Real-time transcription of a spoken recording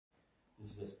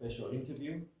This is a special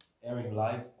interview airing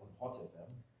live on Hot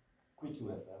FM, Kwitu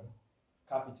FM,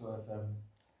 Capital FM,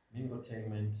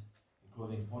 Mingotainment,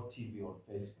 including Hot TV on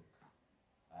Facebook.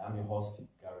 I am your host,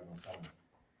 Gary Masano.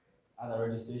 Other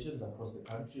radio stations across the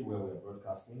country where we are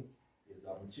broadcasting is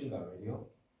Mchinga Radio,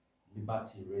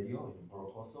 Liberty Radio in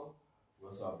Borokoso. We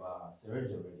also have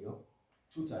Serenja Radio,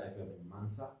 Tuta FM in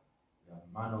Mansa, we have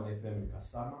Mano FM in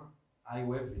Kasama,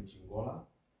 iWeb in Chingola.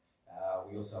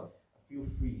 We also have a few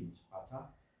free in Chipata.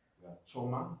 We have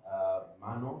Choma,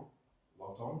 Mano,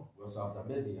 Loton. We also have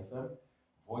Zambezi FM,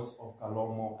 Voice of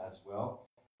Kalomo as well.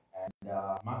 And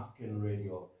Mafken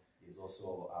Radio is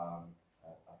also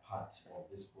a part of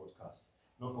this broadcast.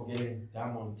 Not forgetting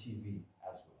Diamond TV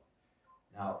as well.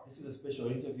 Now, this is a special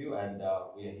interview, and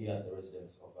we are here at the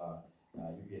residence of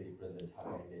UPND President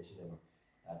Hakainde Hichilima.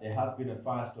 There has been a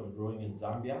firestorm brewing in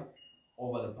Zambia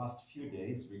over the past few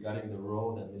days regarding the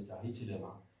role that Mr.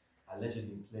 Hichilima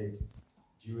allegedly played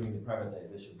during the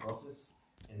privatization process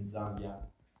in Zambia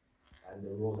and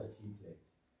the role that he played.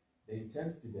 The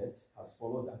intense debate has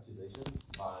followed accusations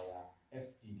by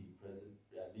FDD president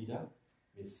leader,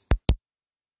 Ms.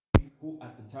 who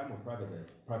at the time of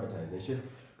privatization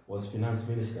was finance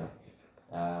minister,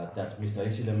 that Mr.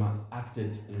 Hichilima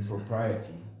acted in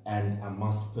propriety and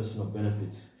amassed personal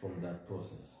benefits from that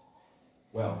process.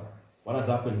 Well, what has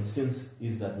happened since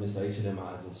is that Mr.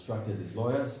 Hichilima has instructed his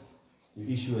lawyers to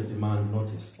issue a demand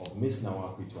notice of Ms.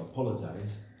 Nawakwi to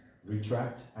apologize,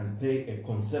 retract, and pay a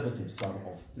conservative sum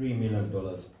of $3 million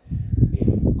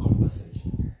in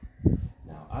compensation.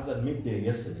 Now, as at midday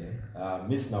yesterday,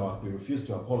 Ms. Nawakwi refused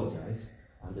to apologize,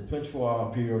 and the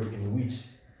 24-hour period in which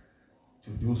to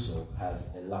do so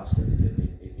has elapsed.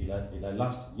 It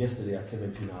elapsed yesterday at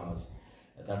 17 hours.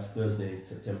 That's Thursday,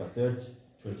 September 3rd,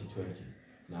 2020.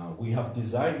 Now, we have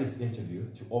designed this interview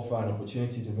to offer an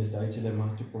opportunity to Mr.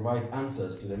 Hichilima to provide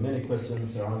answers to the many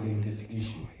questions surrounding this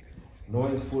issue,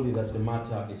 knowing fully that the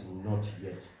matter is not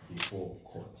yet before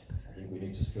court. I think we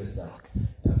need to stress that,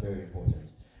 very important.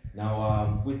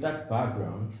 Now, with that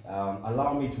background,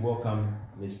 allow me to welcome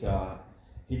Mr.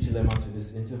 Hichilima to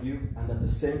this interview, and at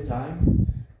the same time,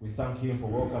 we thank him for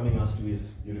welcoming us to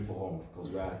his beautiful home,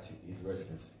 because we're at his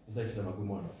residence. Mr. Hichilima, good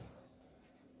morning, sir.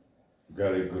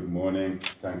 Gary, good morning.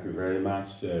 Thank you very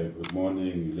much. Good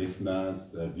morning,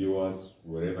 listeners, viewers,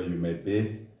 wherever you may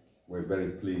be. We're very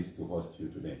pleased to host you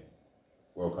today.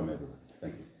 Welcome, everyone.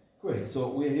 Thank you. Great. So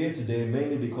we're here today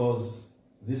mainly because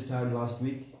this time last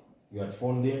week, you had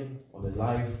phoned in on a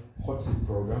live hot seat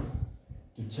program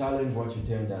to challenge what you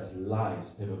termed as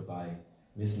lies peddled by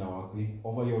Ms. Nawakwi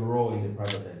over your role in the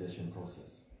privatization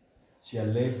process. She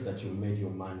alleged that you made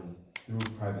your money through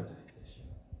privatization.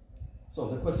 So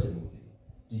the question would be,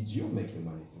 did you make your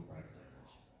money through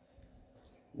privatization?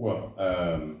 Well,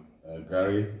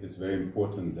 Gary, it's very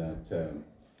important that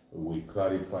we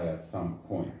clarify at some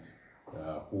point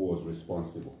who was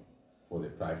responsible for the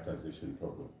privatization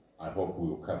program. I hope we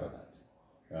will cover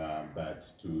that. But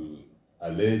to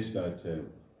allege that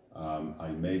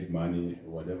I made money,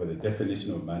 whatever the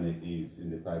definition of money is in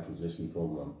the privatization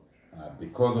program,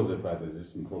 because of the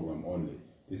privatization program only,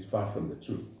 is far from the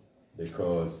truth.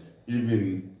 Because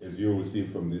even as you will see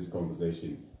from this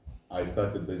conversation, I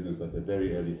started business at a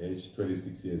very early age,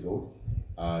 26 years old.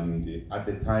 And at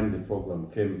the time the program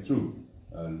came through,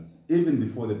 even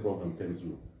before the program came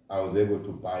through, I was able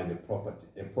to buy a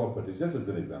property, just as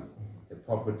an example, a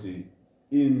property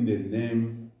in the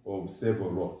name of Serval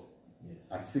Road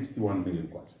at 61 million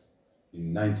kwacha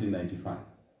in 1995,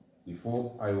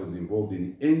 before I was involved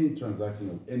in any transaction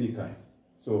of any kind.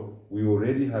 So we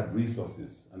already had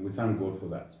resources, and we thank God for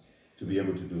that, to be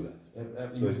able to do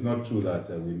that. So it's not true that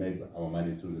we made our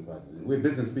money through the practice. We're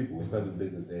business people. We started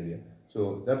business earlier.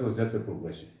 So that was just a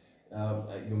progression.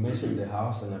 You mentioned the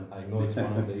house, and I know it's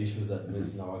one of the issues that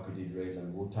Ms. Nawakwi did raise,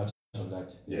 and we'll touch on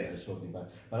that shortly.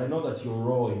 But I know that your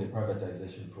role in the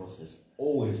privatization process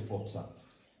always pops up,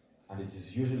 and it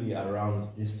is usually around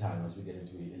this time as we get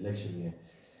into the election year.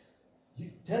 You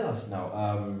tell us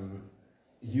now,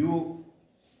 you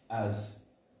as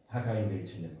Hakainde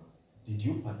Hichilima, did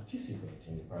you participate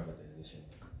in the privatization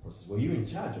process? Were you in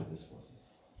charge of this process?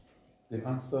 The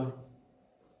answer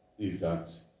is that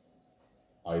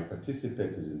I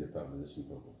participated in the privatization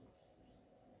program.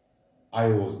 I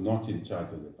was not in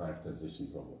charge of the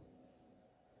privatization program.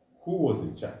 Who was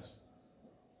in charge?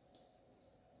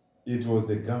 It was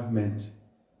the government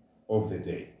of the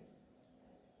day.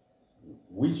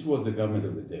 Which was the government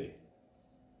of the day?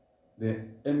 The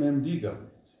MMD government.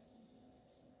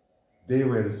 They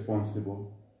were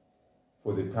responsible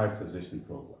for the privatization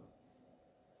program.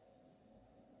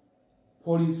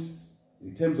 Police,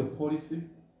 in terms of policy,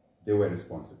 they were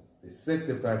responsible. They set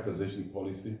the privatization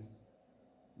policy,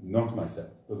 not myself,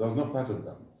 because I was not part of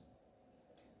government.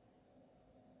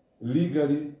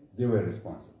 Legally, they were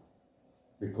responsible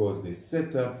because they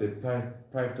set up the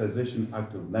Privatization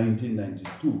Act of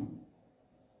 1992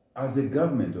 as a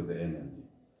government of the NLD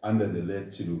under the late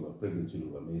Chiluba, President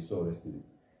Chiluba, may he so rest in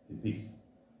peace.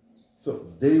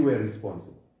 So they were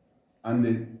responsible. And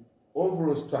the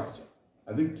overall structure,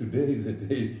 I think today is a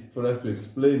day for us to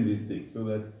explain these things so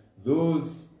that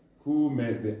those who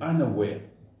may be unaware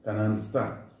can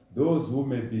understand. Those who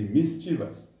may be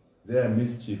mischievous, their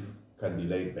mischief can be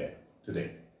laid bare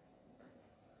today.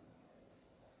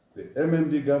 The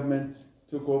MMD government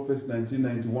took office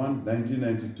 1991,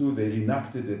 1992, they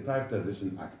enacted the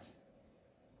Privatization Act,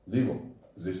 legal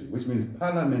position, which means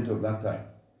Parliament of that time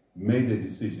made a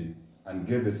decision and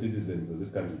gave the citizens of this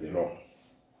country the law,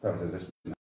 Privatization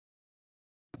Act.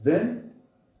 Then,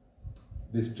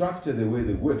 the structure, the way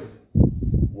they worked,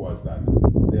 was that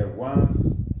there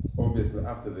was, obviously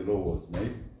after the law was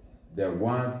made, there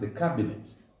was the cabinet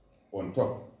on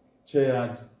top,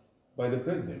 chaired by the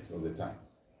president of the time,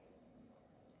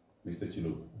 Mr.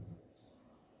 Chiluba.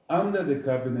 Under the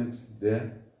cabinet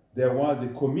there was a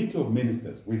committee of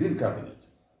ministers within cabinet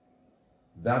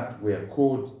that were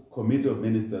called Committee of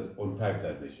Ministers on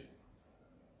Privatization.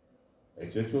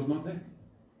 HH was not there.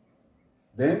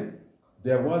 Then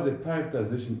there was a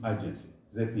privatization agency,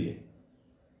 ZPA.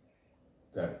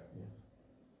 Okay.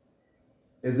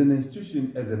 As an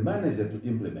institution, as a manager to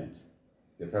implement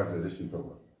the privatization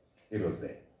program, it was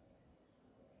there.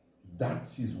 That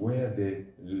is where the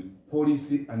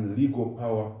policy and legal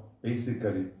power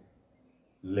basically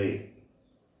lay.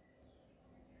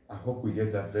 I hope we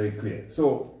get that very clear.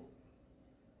 So,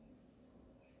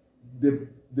 the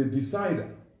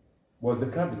decider was the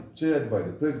cabinet, chaired by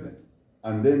the president,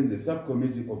 and then the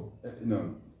subcommittee of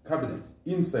cabinet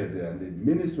inside there, and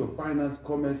the Ministry of Finance,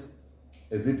 Commerce,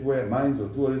 as it were, Mines or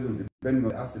Tourism, depending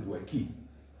on the asset, were key.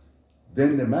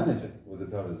 Then the manager was the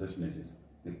privatization agency.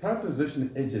 The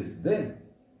privatization agents then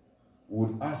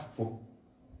would ask for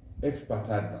expert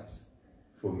advice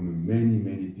from many,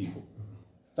 many people.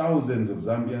 Thousands of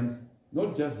Zambians,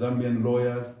 not just Zambian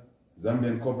lawyers,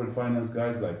 Zambian corporate finance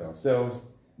guys like ourselves,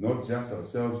 not just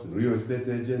ourselves, real estate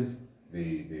agents.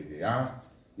 They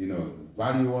asked,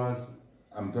 valuers,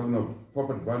 I'm talking of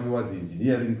property valuers,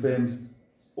 engineering firms,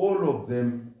 all of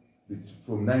them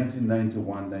from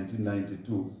 1991,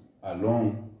 1992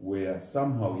 along were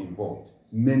somehow involved,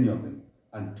 many of them.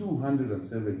 And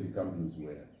 270 companies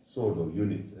were sold, or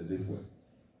units as it were.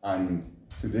 And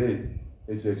today,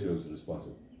 HH was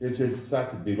responsible. HH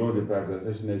sat below the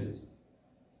privatization agency,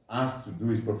 asked to do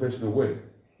his professional work,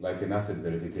 like an asset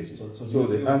verification. So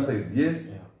the answer is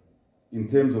yes, in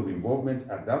terms of involvement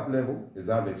at that level, as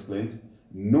I've explained,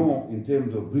 no in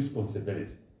terms of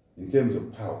responsibility, in terms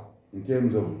of power, in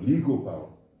terms of legal power,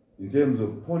 in terms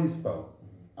of police power.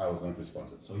 I was not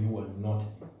responsible. So you were not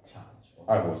in charge?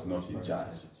 I was not in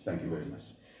charge. Thank you very much.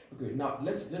 Okay, now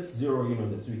let's zero in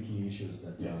on the three key issues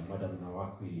that Madam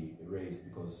Nawakwi raised,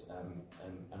 because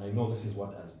and I know this is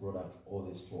what has brought up all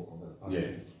this talk over the past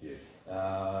week.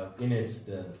 Yes. In it,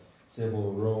 the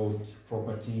Serval Road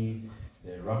property,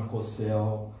 the RAMCOM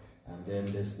sale, and then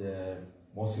there's the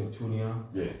Mosi O Tunya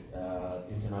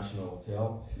International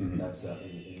Hotel that's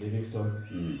in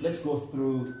Livingstone. Let's go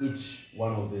through each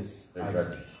one of these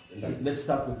items. Let's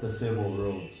start with the Serval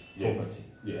Road property.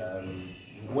 Yes.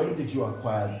 When did you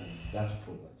acquire that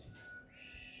property?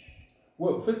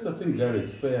 Well, first I think, Gary,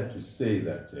 it's fair to say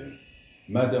that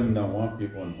Madam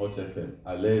Nawakwi on Hot FM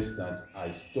alleged that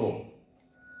I stole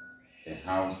a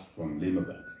house from Lima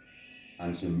Bank.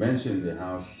 And she mentioned the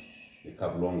house, the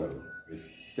Kabulonga Road, the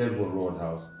Serval Road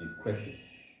house in Kwesi,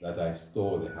 that I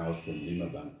stole the house from Lima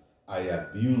Bank. I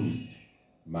abused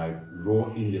my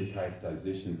role in the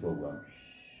privatization program,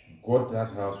 got that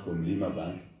house from Lima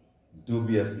Bank,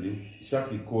 dubiously. She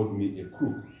actually called me a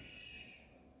crook.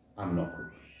 I'm not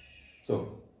crook.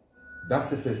 So that's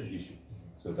the first issue.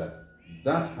 So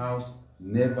that house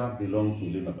never belonged to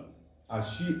Lima Bank,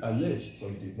 as she alleged. So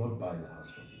you did not buy the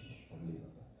house from Lima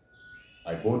Bank?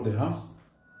 I bought the house,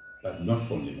 but not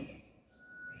from Lima Bank.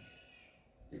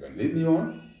 You can lead me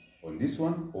on this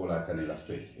one, or I can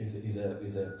illustrate. Is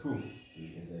a proof?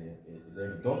 Is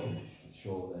there documents to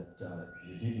show that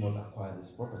you did not acquire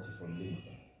this property from Lima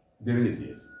Bank? There is,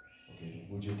 yes. Okay,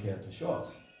 would you care to show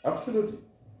us? Absolutely.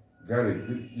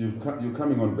 Gary, you're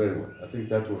coming on very well. I think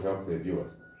that will help the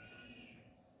viewers.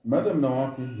 Madam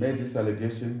Nawakwi made this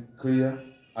allegation clear,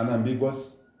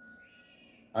 unambiguous.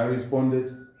 I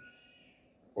responded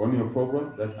on your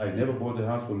program that I never bought the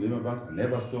house from Lima Bank, I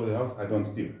never stole the house, I don't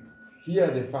steal. Here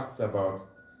are the facts about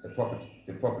a property,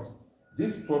 a property.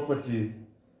 This property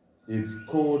is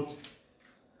called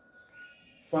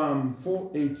Farm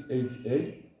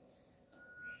 488A,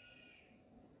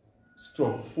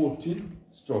 stroke 14,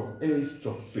 stroke A,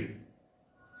 stroke 3,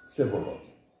 Serval Road.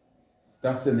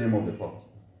 That's the name of the property.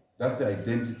 That's the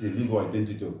identity, legal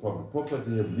identity of property.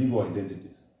 Property have legal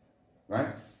identities,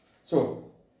 right?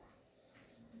 So,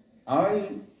 I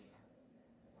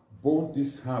bought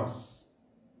this house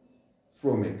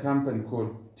from a company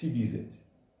called TBZ,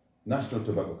 National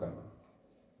Tobacco Company.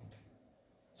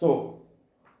 So,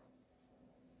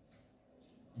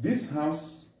 this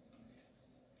house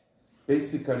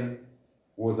basically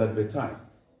was advertised,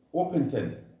 open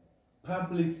tender,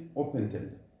 public open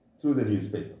tender, through the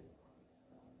newspaper.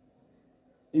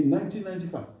 In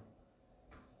 1995,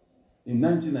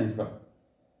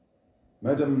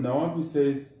 Madam Nawabi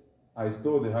says, I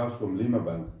stole the house from Lima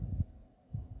Bank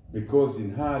because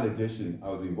in her allegation, I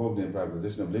was involved in the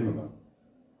privatization of Lima Bank.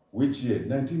 Which year?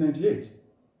 1998.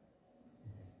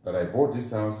 But I bought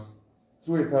this house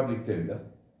through a public tender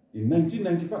in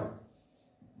 1995.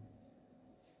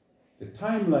 The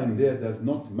timeline there does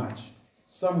not match.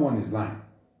 Someone is lying.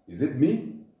 Is it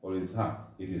me or is her?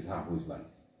 It is her who is lying.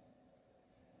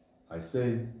 I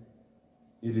say,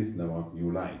 Edith Nawak,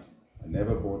 you lied. I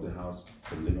never bought the house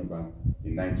from Lima Bank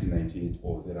in 1998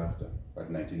 or thereafter, but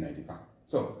 1995.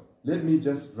 So let me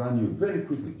just run you very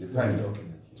quickly the timeline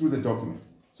through the document.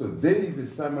 So there is a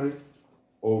summary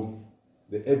of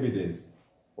the evidence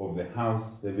of the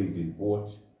house having been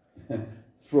bought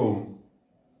from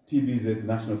TBZ,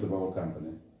 National Tobacco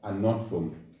Company, and not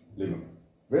from Lima Bank.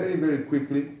 Very, very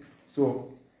quickly.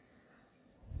 So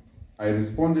I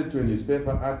responded to a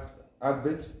newspaper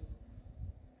advert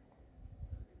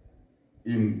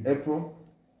in April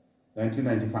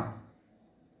 1995,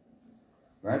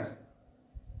 right?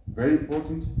 Very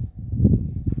important.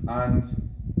 And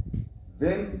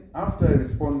then after I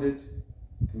responded,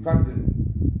 in fact,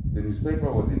 the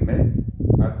newspaper was in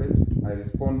May, advert. I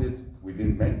responded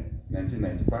within May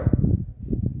 1995,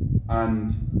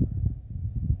 and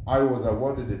I was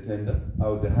awarded a tender. I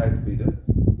was the highest bidder,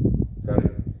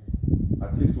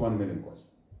 at 61 million kwacha.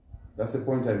 That's the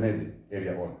point I made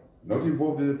earlier on. Not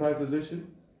involved in the privatization.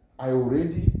 I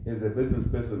already, as a business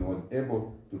person, was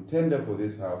able to tender for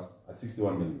this house at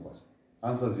 61 million kwacha.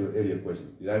 Answers your earlier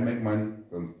question. Did I make money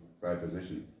from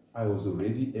privatization? I was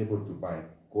already able to buy.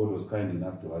 God was kind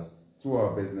enough to us through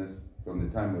our business. From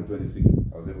the time we were 26,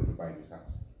 I was able to buy this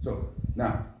house. So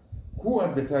now, who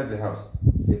advertised the house?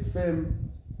 A firm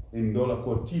in Ndola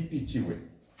called TP Chiwe.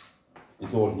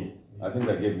 It's all here. I think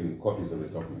I gave you copies of the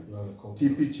document.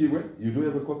 TP Chiwe, you do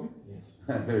have a copy?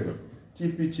 Yes. Very good.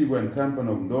 TP Chiwe and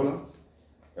Company of Ndola,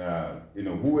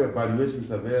 who were valuation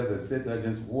surveyors and state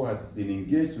agents who had been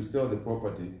engaged to sell the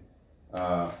property.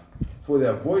 For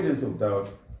the avoidance of doubt,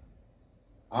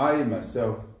 I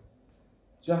myself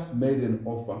just made an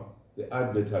offer. The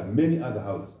advert had many other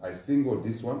houses. I singled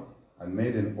this one and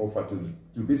made an offer.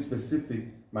 To be specific,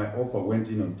 my offer went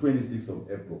in on 26th of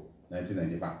April,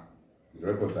 1995. The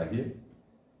records are here.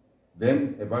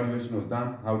 Then evaluation was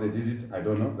done. How they did it, I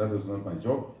don't know. That was not my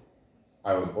job.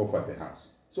 I was offered the house.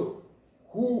 So,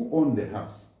 who owned the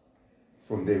house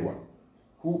from day one?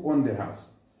 Who owned the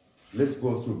house? Let's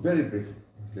go through very briefly.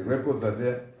 The records are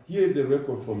there. Here is a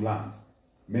record from Lands,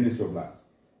 Ministry of Lands.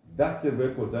 That's a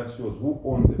record that shows who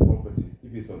owns the property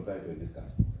if it's on title in this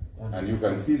country. And you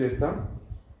can see the stamp.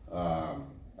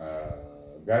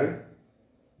 Gary,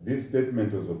 this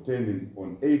statement was obtained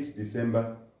on 8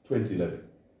 December 2011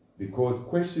 because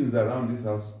questions around this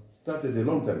house started a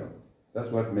long time ago. That's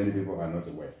what many people are not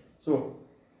aware. So,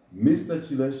 Mr.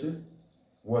 Chileshe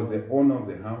was the owner of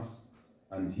the house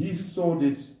and he sold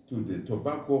it to the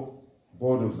Tobacco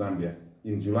Board of Zambia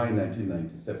in July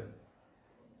 1997.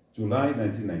 July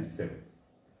 1997.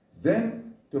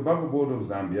 Then, Tobacco Board of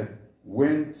Zambia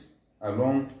went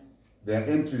along their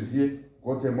entries here,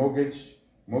 got a mortgage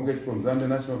from Zambia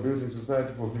National Building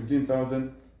Society for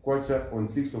 15,000 kwacha on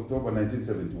 6 October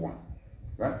 1971.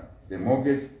 Right? The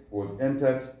mortgage was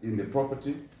entered in the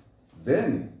property.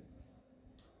 Then,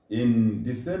 in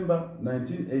December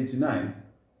 1989,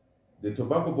 the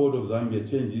Tobacco Board of Zambia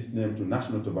changed its name to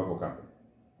National Tobacco Company.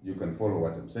 You can follow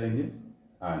what I'm saying here.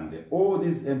 And all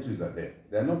these entries are there.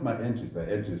 They're not my entries, they're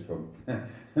entries from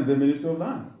the Ministry of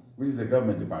Lands, which is a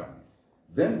government department.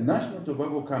 Then National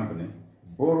Tobacco Company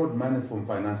borrowed money from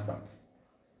Finance Bank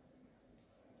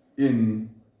in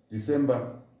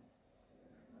December,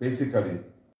 basically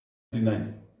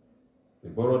 1990. They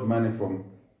borrowed money from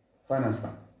Finance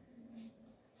Bank.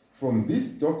 From this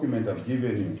document I've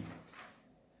given you,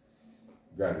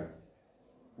 Gary,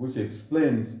 which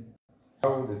explained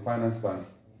how the Finance Bank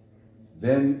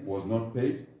then was not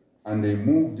paid, and they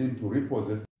moved in to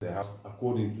repossess the house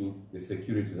according to the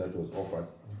security that was offered.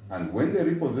 And when they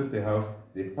repossessed the house,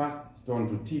 they passed it on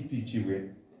to TP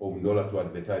Chiwe of Ndola to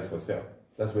advertise for sale.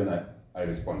 That's when I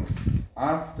responded.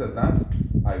 After that,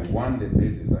 I won the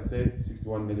bid, as I said,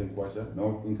 61 million kwacha,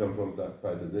 no income from that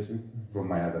privatization, from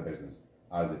my other business.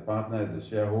 As a partner, as a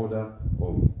shareholder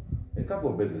of a couple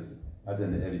of businesses at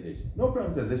an early age. No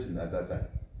privatization at that time.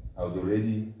 I was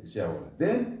already a shareholder.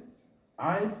 Then,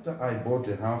 after I bought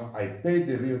the house, I paid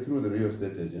through the real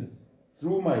estate agent,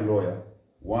 through my lawyer,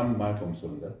 one Michael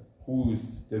Msonga, who is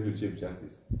Deputy Chief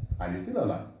Justice, and he's still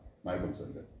alive, Michael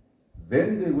Msonga.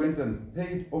 Then they went and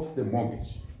paid off the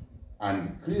mortgage,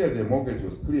 and the mortgage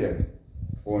was cleared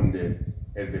on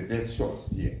as the debt shows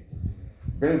here.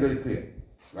 Very, very clear,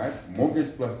 right?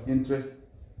 Mortgage plus interest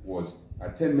was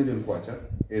at 10 million kwacha,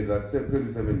 is at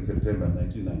 27 September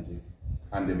 1990.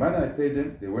 And the money I paid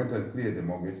them, they went and cleared the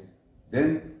mortgage.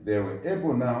 Then they were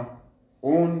able now,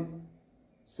 on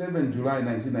 7 July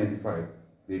 1995,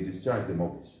 they discharged the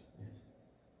mortgage.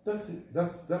 That's it.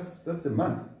 That's a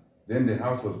month. Then the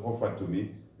house was offered to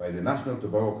me by the National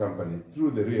Tobacco Company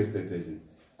through the real estate agent,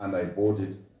 and I bought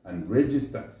it and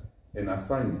registered an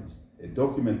assignment, a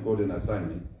document called an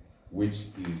assignment, which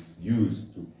is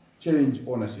used to change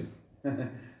ownership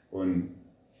on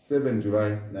 7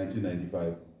 July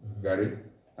 1995, Gary,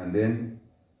 and then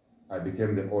I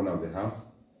became the owner of the house.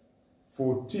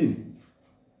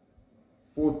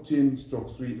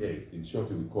 14/3A, in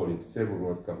short we call it Serval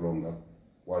Road, Kabulonga,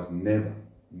 was never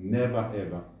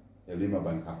ever a Lima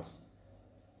Bank house.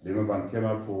 Lima Bank came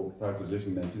up for privatization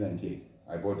in 1998.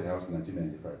 I bought the house in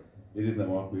 1995. Edith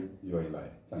Namwakwi, you are a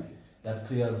liar. Thank you. That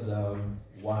clears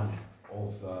one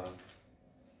of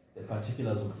the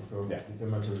particulars of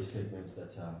defamatory statements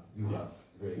that you have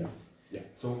raised. Yeah.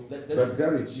 So but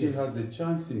Gary, she has a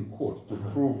chance in court to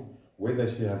prove whether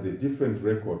she has a different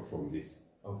record from this.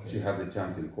 Okay. She has a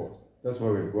chance in court. That's why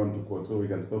we've gone to court, so we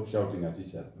can stop shouting at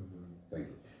each other. Thank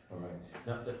you. All right.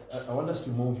 Now, I want us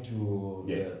to move to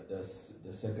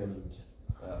the second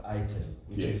item,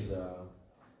 which is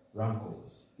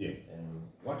RAMCOs. Yes.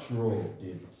 What role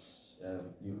did,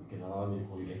 you can allow me to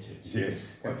call you HH?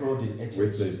 Yes. What role did HH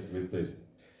with pleasure.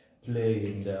 play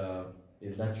in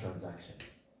that transaction?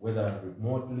 Whether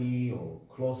remotely or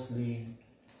closely,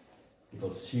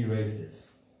 because she raised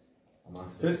this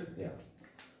amongst First,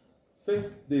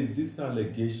 there's this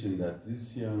allegation that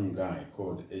this young guy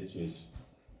called HH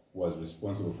was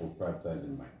responsible for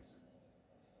privatizing mines,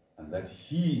 and that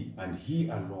he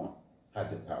alone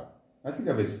had the power. I think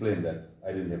I've explained that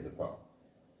I didn't have the power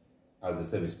as a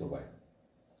service provider.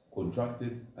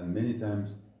 Contracted and many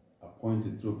times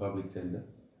appointed through public tender,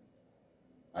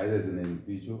 either as an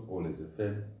individual or as a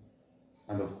firm,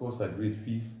 and of course agreed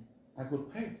fees. I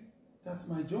got paid. That's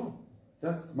my job.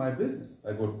 That's my business.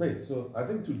 I got paid. So I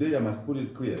think today I must put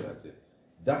it clear that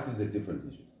that is a different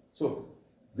issue. So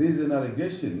there is an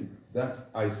allegation that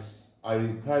I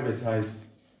privatized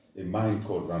a mine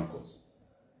called RAMCOS.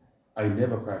 I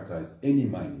never privatized any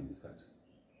mine in this country.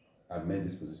 I've made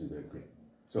this position very clear.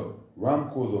 So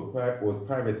RAMCOS was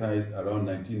privatized around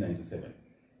 1997.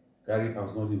 Gary, I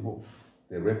was not involved.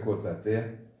 The records are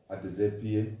there at the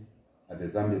ZPA, at the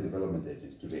Zambia Development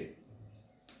Agency today.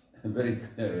 Very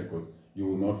clear records. You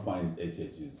will not find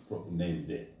HH's name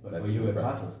there. But were you a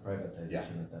part of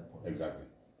privatization at that point? Exactly.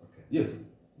 Okay. Yes.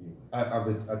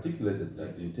 I've articulated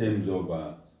that in terms of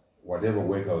whatever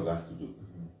work I was asked to do.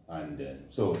 And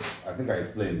so I think I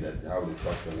explained that how the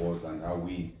structure was and how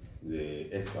we, the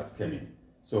experts, came in.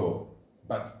 So,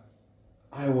 but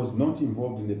I was not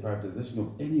involved in the privatization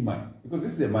of any mine, because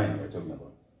this is a mine we're talking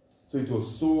about. So it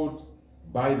was sold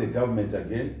by the government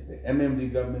again, the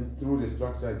MMD government, through the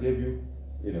structure I gave you,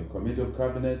 committee of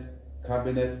cabinet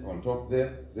on top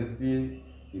there, ZPA.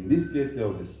 In this case, there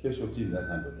was a special team that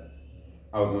handled that.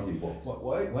 I was not involved.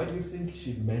 Why do you think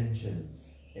she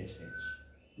mentions HH?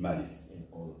 Malice. In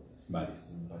all of this.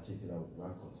 Malice. In particular with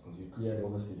RAMCOS, because you cleared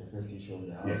obviously the first issue of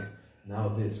the house. Yes. Now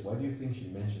this. Why do you think she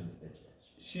mentions HH?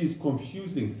 She's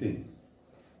confusing things.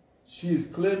 She's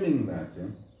claiming that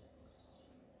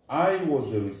I was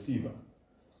the receiver.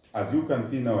 As you can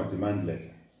see in our demand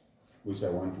letter, which I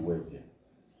want to waive here,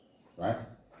 right?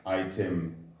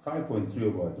 Item 5.3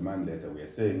 of our demand letter, we are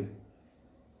saying,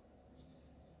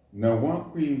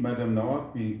 Madam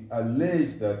Nawakwi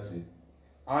alleged that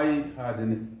I had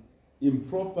an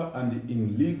improper and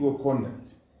illegal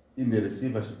conduct in the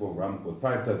receivership of RAMCOS,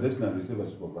 privatization and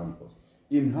receivership of RAMCOS,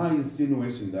 in her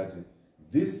insinuation that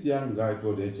this young guy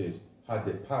called HH had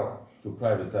the power to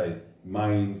privatize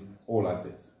mines, all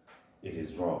assets. It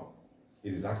is wrong.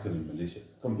 It is actually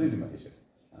malicious, completely malicious.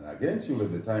 And again, she will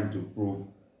have the time to prove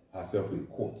herself in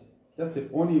court. That's the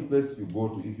only place you go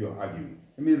to if you're arguing.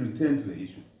 Let me return to the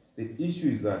issue. The issue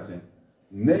is that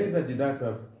neither did I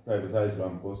privatize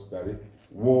RAMCOS, Gary,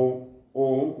 or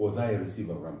was I a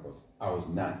receiver of RAMCOS. I was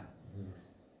none.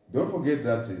 Don't forget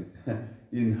that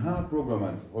in her program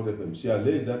at Hot FM, she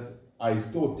alleged that I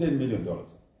stole $10 million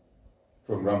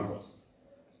from RAMCOS.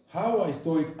 How I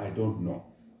stole it, I don't know.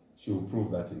 She will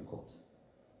prove that in court.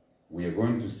 We are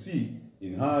going to see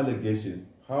in her allegation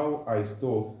how I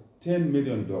stole $10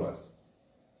 million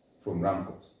from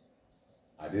RAMCOS.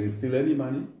 I didn't steal any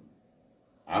money.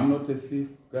 I'm not a thief,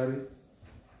 Gary.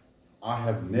 I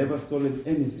have never stolen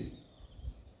anything.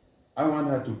 I want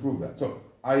her to prove that. So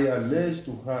I alleged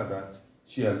to her that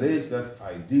she alleged that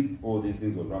I did all these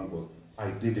things on RAMCOS.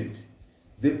 I didn't.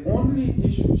 The only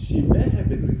issue she may have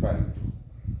been referring to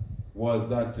was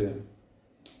that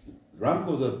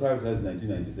RAMCOS was privatized in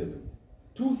 1997.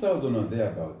 2000 or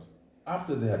thereabout,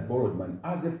 after they had borrowed money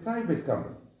as a private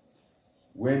company,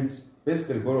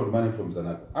 basically borrowed money from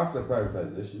Zanaco. After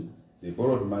privatization, they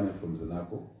borrowed money from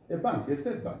Zanaco, a bank, a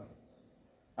state bank,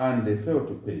 and they failed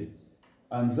to pay.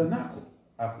 And Zanaco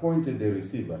appointed a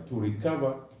receiver to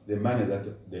recover the money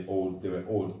that they were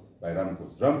owed by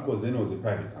RAMCOS. RAMCOS then was a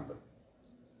private company.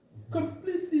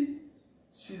 Completely,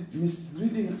 she's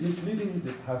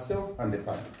misleading herself and the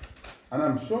public. And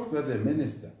I'm shocked that a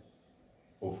minister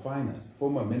of finance,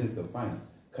 former minister of finance,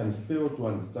 can fail to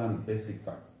understand basic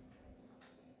facts.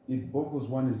 It boggles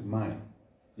one's mind.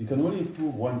 You can only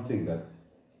prove one thing, that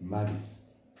malice,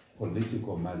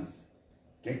 political malice.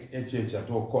 Get HH at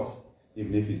all costs,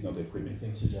 even if it's not a criminal. I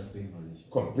think she's just being malicious.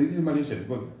 Completely malicious,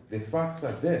 because the facts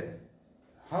are there.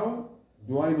 How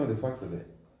do I know the facts are there?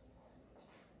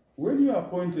 When you are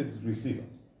appointed receiver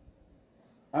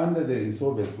under the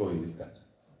insolvency law in this country,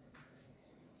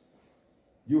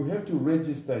 you have to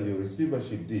register your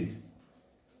receivership deed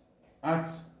at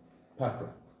PACRA.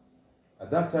 At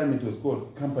that time, it was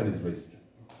called Companies Registry.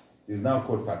 It's now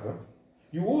called PACRA.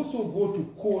 You also go to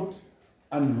court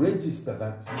and register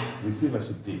that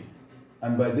receivership deed.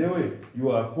 And by the way,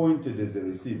 you are appointed as a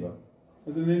receiver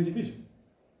as an individual.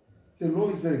 The law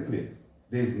is very clear.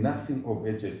 There is nothing of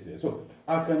HH there. So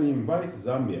I can invite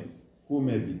Zambians who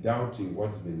may be doubting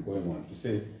what's been going on to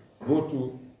say, go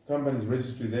to Companies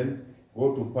Registry then,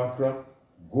 go to PACRA,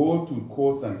 go to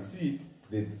courts and see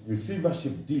the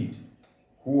receivership deed,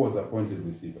 who was appointed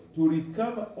receiver, to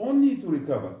recover, only to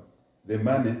recover the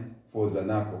money for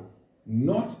Zanaco,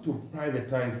 not to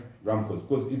privatize RAMCOS,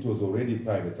 because it was already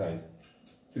privatized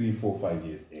 3, 4, 5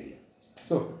 years earlier.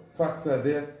 So facts are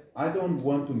there. I don't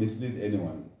want to mislead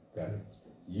anyone, Gary.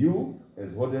 You,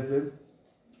 as Hot FM,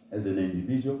 as an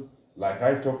individual, like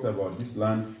I talked about this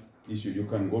land issue, you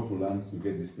can go to lands to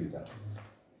get this print out.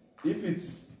 If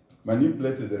it's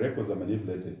manipulated, the records are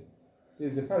manipulated,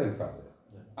 there's a parent file there.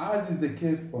 Yeah. As is the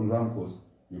case on RAMCOS,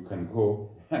 you can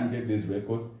go and get these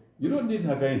records. You don't need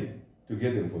Hakainde to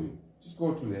get them for you. Just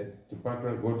go to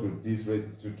PACRA, go to this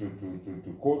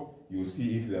to court. You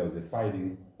see if there was a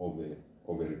filing of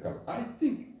a recovery. I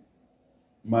think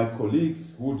my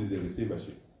colleagues who did the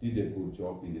receivership did a good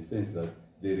job in the sense that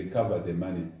they recovered the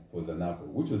money for Zanaco,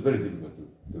 which was very difficult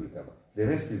to recover. The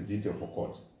rest is detail for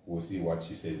court. We'll see what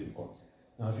she says in court.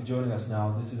 Now, if you're joining us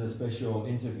now, this is a special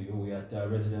interview. We are at the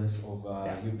residence of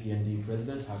UPND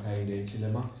President Hakainde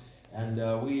Hichilima, and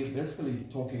we're basically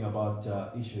talking about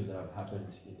issues that have happened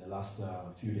in the last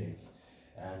few days.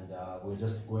 And we're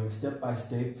just going step by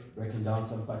step, breaking down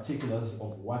some particulars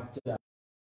of what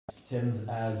terms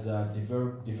as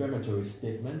defamatory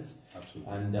statements.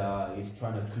 Absolutely. And he's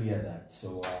trying to clear that.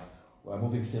 So we're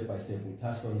moving step by step. We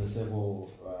touched on the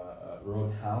Serval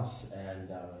Road house and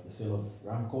the sale of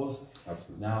RAMCOS.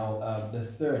 Absolutely. Now, the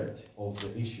third of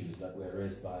the issues that were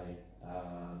raised by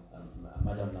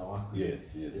Madam Nawaki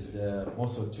is the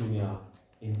Mosi O Tunya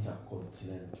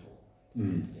Intercontinental.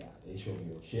 Yeah, the issue of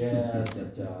your shares,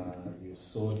 that you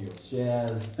sold your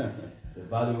shares, the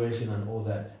valuation and all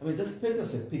that. I mean, just paint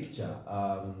us a picture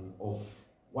of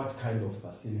what kind of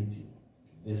facility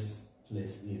this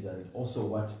place is, and also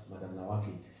what Madam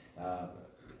Nawaki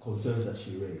concerns that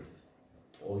she raised,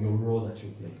 or your role that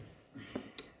you play.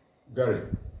 Gary,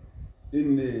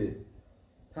 in the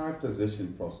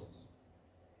privatization process,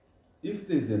 if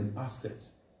there's an asset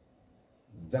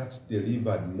that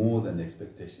delivered more than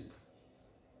expectations,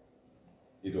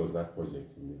 it was that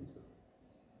project in Livingston.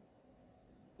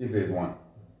 If there's one,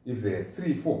 if there are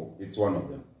 3, 4, it's one of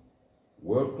them.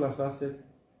 World-class asset,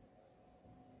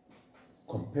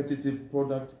 competitive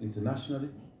product internationally,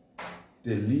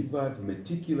 delivered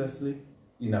meticulously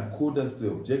in accordance to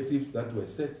the objectives that were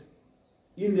set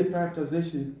in the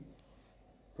privatization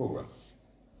program.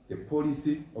 the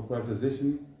policy of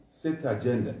privatization, set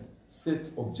agendas, set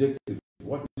objectives,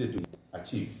 what we needed to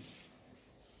achieve.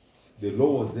 The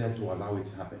law was there to allow it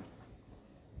to happen.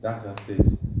 That asset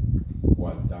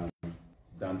was done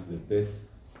to the best.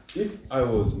 If I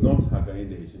was not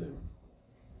Hakainde Hichilima,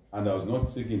 and I was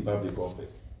not seeking public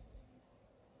office,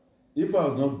 if I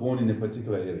was not born in a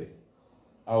particular area,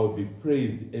 I would be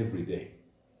praised every day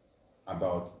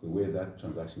about the way that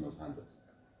transaction was handled.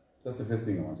 That's the first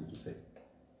thing I wanted to say.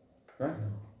 Right?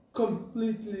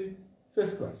 Completely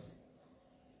first class.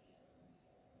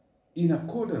 In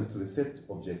accordance to the set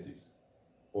objectives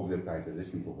of the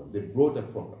privatization program, the broader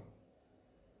program.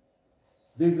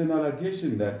 There's an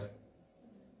allegation that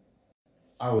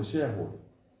our shareholder,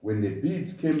 when the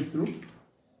bids came through,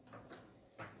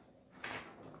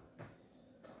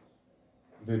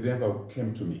 they never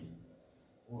came to me.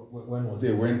 When was they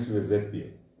this? went to the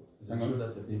ZPA. Is it true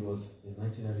that the bid was in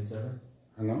 1997?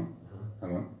 Hang on.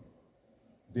 Hang on.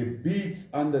 The bids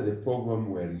under the program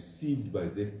were received by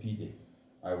ZPA.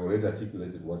 I've already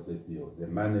articulated what ZPA was, the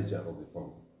manager of the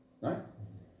program, right?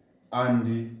 And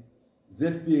the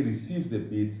ZPA receives the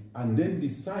bids and then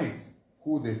decides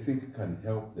who they think can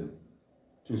help them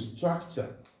to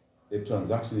structure a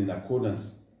transaction in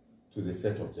accordance to the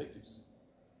set objectives.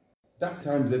 That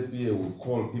time ZPA would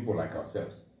call people like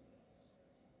ourselves.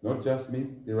 Not just me,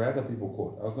 there were other people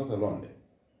called. I was not alone there.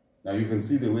 Now you can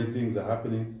see the way things are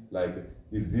happening, like,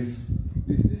 is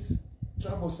this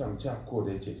troublesome chap called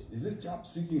HH? Is this chap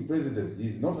seeking presidency?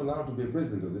 He's not allowed to be a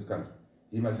president of this country.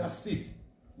 He must just sit.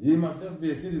 He must just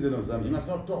be a citizen of Zambia. He must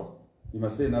not talk. He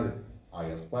must say nothing. I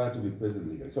aspire to be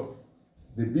president legally. So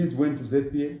the bids went to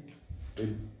ZPA,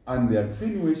 and the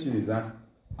insinuation is that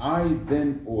I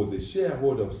then was a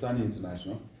shareholder of Sun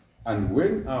International, and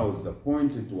when I was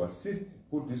appointed to assist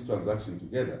put this transaction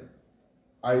together,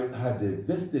 I had a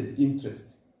vested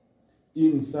interest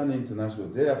in Sun International,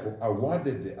 therefore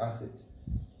awarded the asset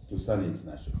to Sun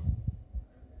International.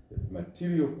 The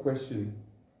material question,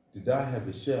 did I have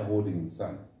a shareholding in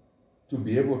Sun to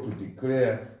be able to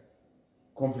declare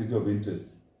conflict of interest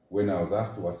when I was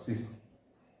asked to assist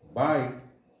by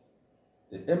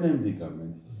the MMD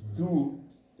government through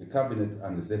the cabinet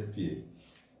and the ZPA?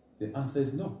 The answer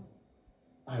is no.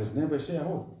 I was never a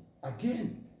shareholder.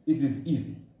 Again, it is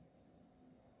easy.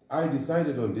 I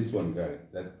decided on this one, Gary,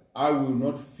 that I will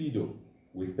not fiddle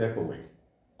with paperwork.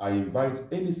 I invite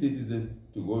any citizen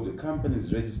to go to the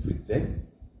company's registry then,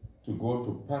 to go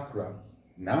to PACRA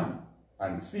now,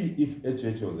 and see if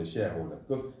HH was a shareholder.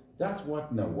 Because that's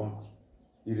what Nawaki,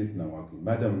 it is Nawaki,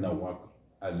 Madam Nawaki,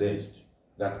 alleged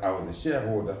that I was a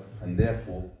shareholder and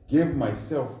therefore gave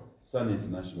myself Sun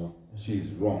International. She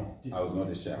is wrong. I was not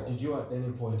a shareholder. Did you at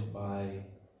any point buy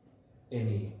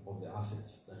any of the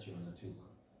assets that you undertook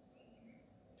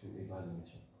to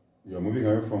evaluation? You're moving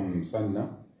away from Sun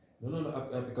now?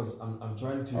 No, because I'm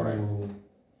trying to... All right.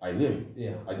 I hear you.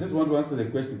 Yeah. I just want to answer the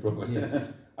question properly.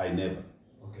 Yes. I never.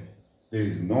 Okay. There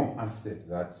is no asset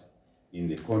that, in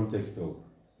the context of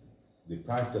the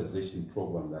privatization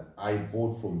program, that I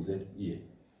bought from ZPA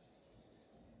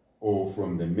or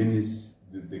from the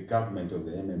the government of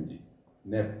the MMD.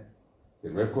 Never. The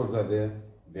records are there.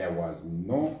 There was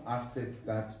no asset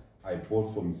that I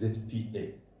bought from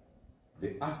ZPA.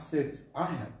 The assets I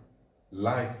have,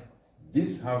 like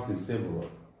this house in Serval,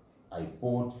 I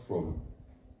bought from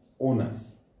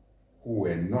owners who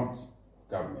were not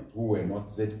government, who were not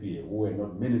ZPA, who were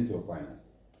not Ministry of Finance.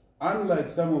 Unlike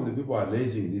some of the people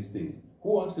alleging these things,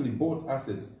 who actually bought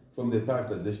assets from the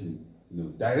privatization,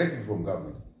 directly from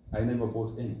government, I never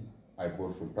bought any. I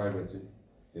bought from private,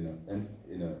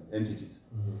 entities.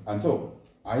 And so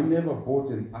I never bought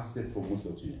an asset from Mosi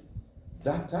O Tunya.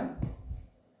 That time,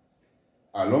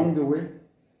 along the way,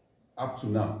 up to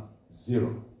now,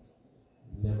 zero.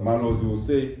 Never. Malos will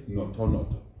say,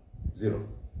 noto, zero.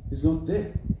 It's not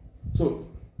there.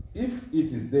 So, if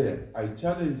it is there, I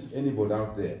challenge anybody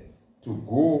out there to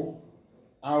go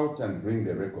out and bring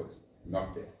the records.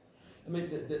 Not there. I mean,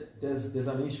 there's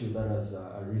an issue that has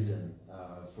arisen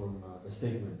from the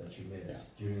statement that you made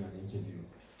during an interview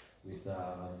with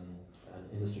an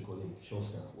industry colleague,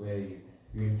 Shosta, where you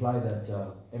imply that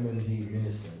MMD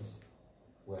ministers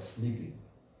were sleeping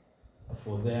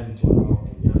for them to allow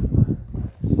a young man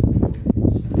at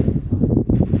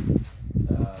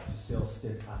time to sell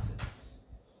state assets.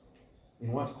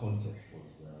 In what context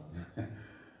was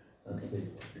that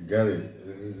statement? Gary,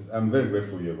 I'm very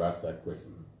grateful you've asked that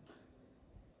question.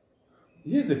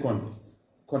 Here's the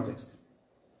context.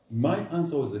 My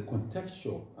answer was a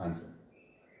contextual answer.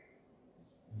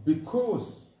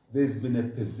 Because there's been a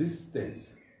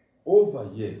persistence over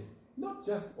years, not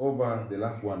just over the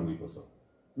last 1 week or so.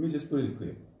 Let me just put it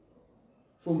clear.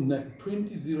 from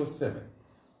 2007,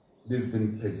 there's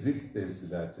been persistence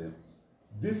that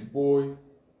this boy,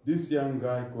 this young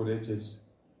guy called HH,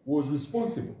 was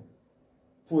responsible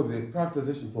for the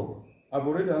privatization program. I've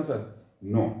already answered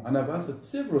no, and I've answered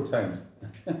several times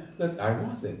that I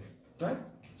wasn't, right?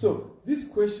 So this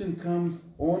question comes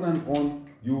on and on.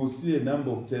 You will see a number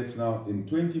of tapes now. In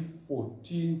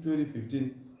 2014,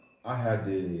 2015, I had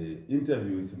an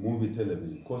interview with Movie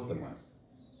Television, Costa once,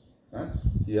 right?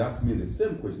 He asked me the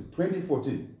same question.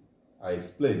 2014, I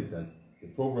explained that the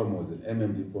program was an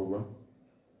MMD program.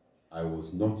 I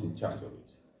was not in charge of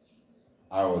it.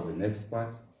 I was an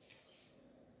expert.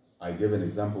 I gave an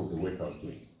example of the work I was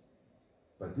doing.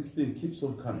 But this thing keeps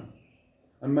on coming.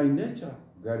 And my nature,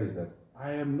 God, is that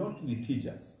I am not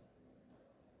litigious.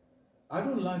 I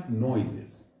don't like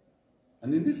noises.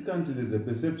 And in this country, there's a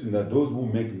perception that those who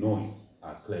make noise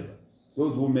are clever.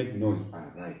 Those who make noise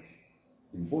are right.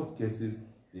 In both cases,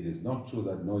 it is not true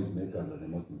that noisemakers are the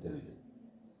most intelligent.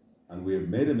 And we have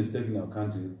made a mistake in our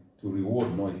country to reward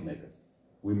noisemakers.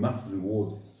 We must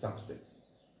reward substance,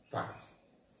 facts,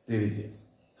 diligence,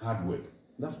 hard work.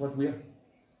 That's what we are.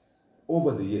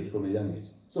 Over the years, from a young age.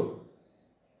 So,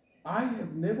 I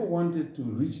have never wanted to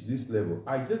reach this level.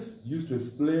 I just used to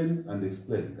explain and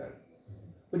explain, guys.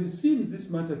 But it seems this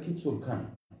matter keeps on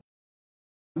coming.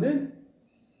 And then,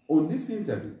 on this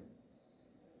interview,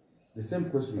 the same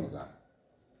question was asked.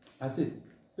 I said,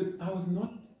 but I was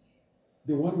not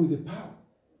the one with the power.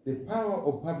 The power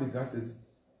of public assets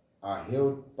are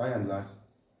held by and large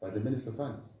by the Minister of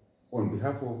Finance, on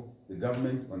behalf of the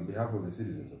government, on behalf of the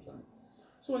citizens of Zambia.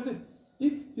 So I said,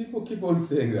 if people keep on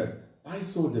saying that I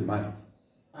saw the mines,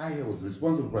 I was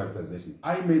responsible for privatization,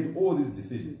 I made all these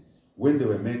decisions when they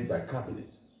were made by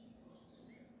cabinet,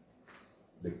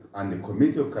 and the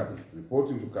committee of cabinet,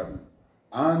 reporting to cabinet,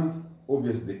 and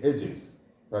obviously the agents,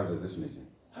 privatization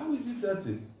agents. How is it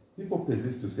that people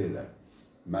persist to say that?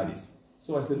 Malice.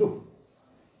 So I said, look,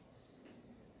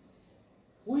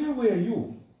 where were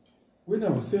you when I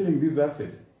was selling these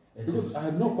assets? Because I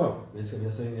had no power. Basically,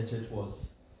 you're saying HH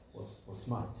was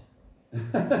smart.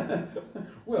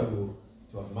 Well,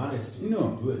 to have managed to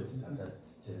do it at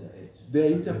that tender age.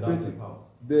 They're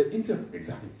interpreting.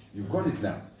 Exactly. You got it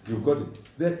now. You got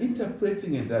it. They're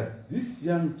interpreting it that this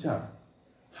young chap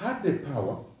had the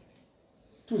power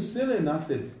to sell an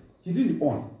asset he didn't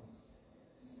own.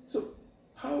 So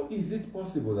how is it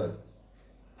possible that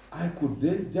I could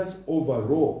then just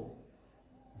overrule,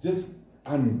 just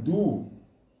undo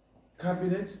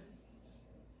cabinet,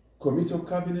 committee of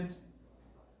cabinet,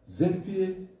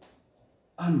 ZPA,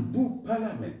 undo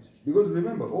parliament? Because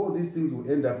remember, all these things will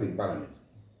end up in parliament.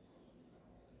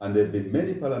 And there have been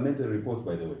many parliamentary reports,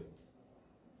 by the way,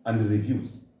 and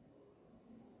reviews.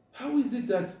 How is it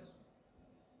that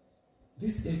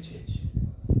this HH,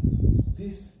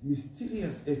 this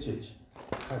mysterious HH,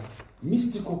 had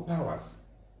mystical powers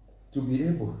to be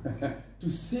able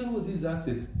to sell these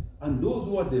assets, and those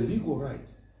who had the legal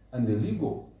right and the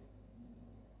legal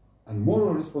and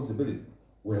moral responsibility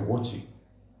were watching?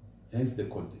 Hence the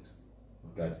context.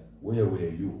 That where were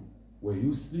you? Were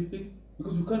you sleeping?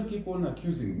 Because you can't keep on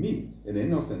accusing me, an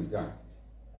innocent guy,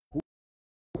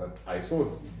 that I saw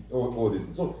all this.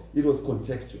 So it was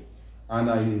contextual. And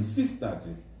I insist that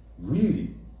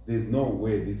really there's no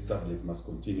way this subject must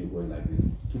continue going like this.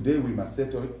 Today we must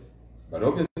settle it. But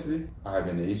obviously, I have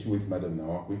an issue with Madam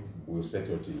Nawakwi. We'll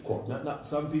settle it in court. Now,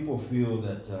 some people feel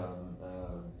that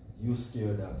you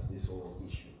stirred up this whole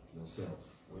issue yourself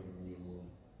when you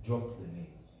dropped the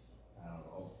names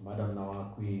of Madam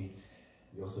Nawakwi.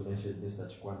 You also mentioned Mr.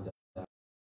 Chikwanda.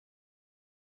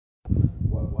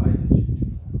 Why did you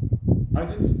do that? I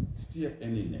didn't steer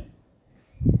any name.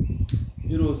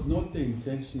 It was not the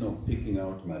intention of picking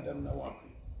out Madam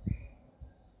Nawakwi.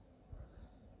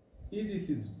 Edith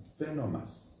is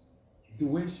venomous. The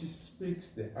way she speaks,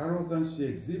 the arrogance she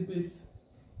exhibits,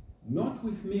 not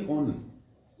with me only,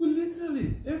 with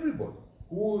literally everybody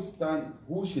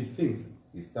who she thinks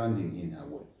is standing in her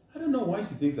way. I don't know why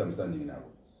she thinks I'm standing in her way.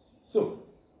 So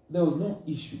there was no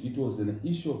issue. It was an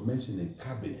issue of mentioning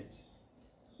cabinet.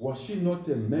 Was she not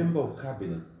a member of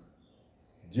cabinet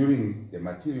during the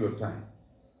material time?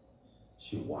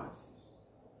 She was.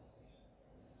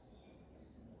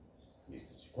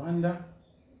 Mr. Chikwanda,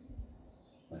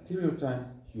 material time,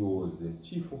 he was the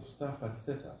chief of staff at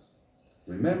State House.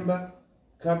 Remember,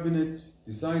 cabinet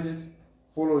decided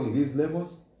following these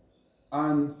levels,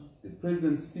 and the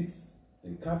president sits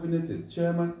in cabinet as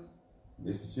chairman.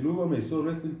 Mr. Chiluba, may so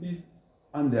rest in peace,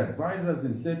 and the advisors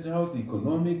in State House,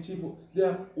 economic chief, they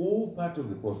are all part of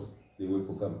the process. They work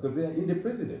for cabinet because they are in the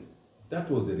presidency. That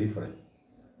was the reference,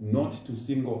 not to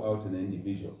single out an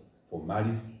individual for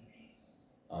malice,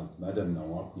 as Madam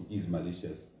Nawaku is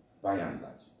malicious by and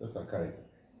large. That's her character.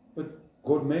 But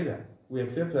God made her. We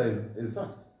accept her as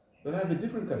such. But I have a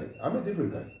different character. I'm a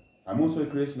different character. I'm also a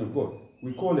creation of God.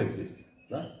 We coexist,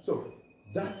 right? So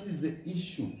that is the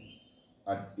issue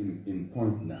in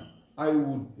point now. I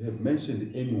would have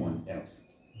mentioned anyone else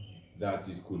that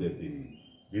it could have been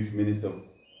this minister,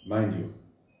 mind you,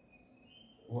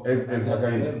 as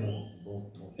Hakainde.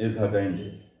 As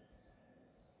Hakainde.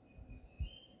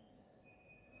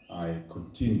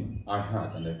 I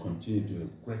had and I continue to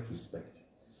have great respect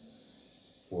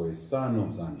for a son of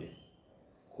Zambia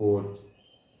called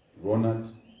Ronald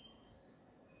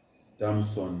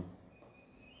Damson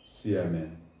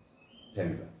Siame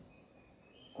Penza.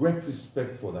 Great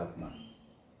respect for that man.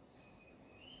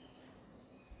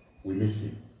 We miss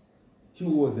him. He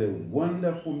was a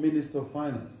wonderful Minister of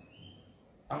Finance.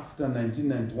 After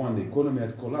 1991, the economy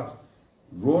had collapsed.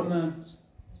 Ronald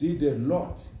did a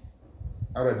lot,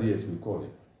 RDS we call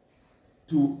it,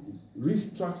 to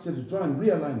restructure, to try and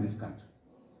realign this country.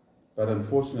 But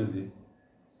unfortunately,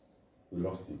 we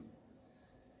lost him.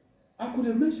 I could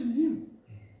have mentioned him.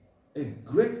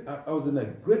 I was a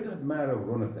great admirer of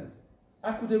Ronald Pence.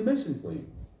 I could have mentioned for him.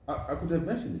 I could have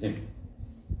mentioned him.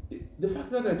 The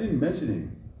fact that I didn't mention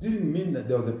him didn't mean that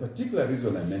there was a particular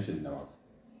reason I mentioned Nawab.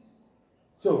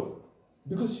 So,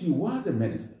 because she was a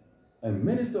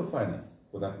minister of finance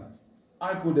for that matter,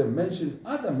 I could have mentioned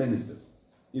other ministers.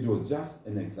 It was just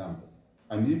an example.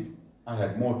 And if I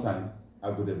had more time,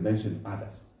 I could have mentioned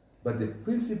others. But the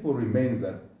principle remains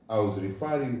that I was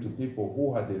referring to people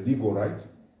who had the legal right,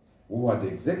 who had the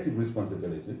executive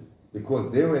responsibility,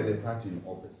 because they were the party in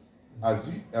office.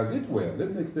 As it were,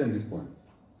 let me extend this point,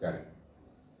 Gary.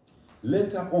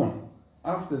 Later on,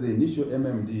 after the initial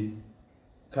MMD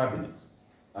cabinet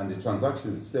and the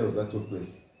transactions sales that took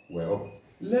place were up,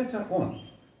 later on,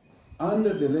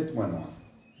 under the late Manwas,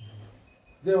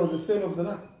 there was a sale of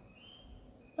Zanak.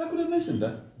 I could have mentioned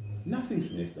that. Nothing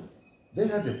sinister. They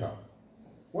had the power.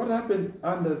 What happened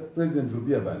under President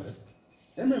Rupia Banda?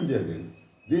 MMD again,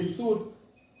 they sold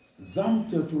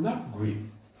Zamtel to Lap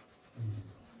Green.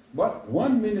 But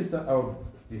one minister I would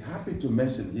be happy to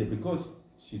mention here, because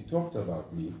she talked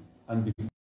about me and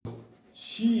because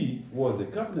she was a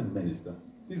cabinet minister,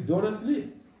 is Doris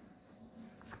Lee.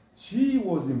 She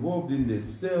was involved in the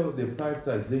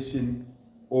privatization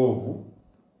of,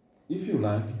 if you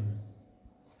like,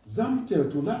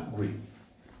 Zamtel to Lap Green.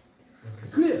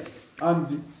 Clear.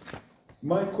 And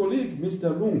my colleague,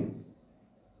 Mr. Lung,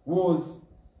 was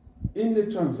in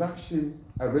the transaction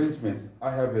arrangements.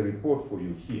 I have a report for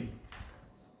you here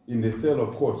in the sale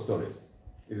of cold storage.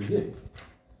 It is here.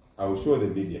 I will show the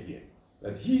media here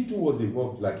that he too was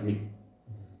involved like me.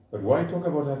 But why talk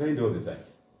about Hakainde all the time?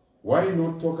 Why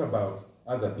not talk about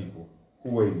other people who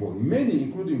were involved? Many,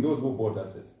 including those who bought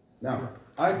assets. Now,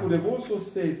 I could have also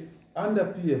said under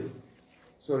PF,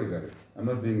 sorry Gary, I'm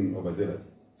not being overzealous,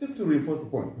 just to reinforce the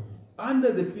point.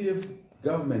 Under the PF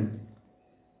government,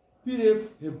 PF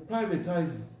have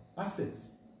privatized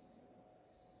assets.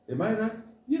 Am I right?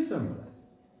 Yes, I'm right.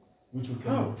 Which we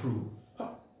can prove.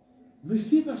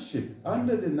 Receivership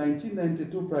under the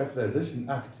 1992 Privatization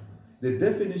Act, the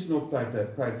definition of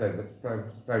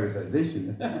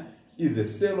privatization is a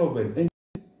sale of an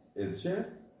entity as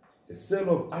shares, a sale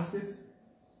of assets,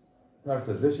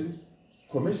 privatization,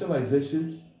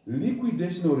 commercialization,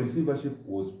 liquidation or receivership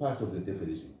was part of the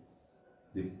definition.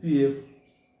 The PF,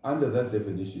 under that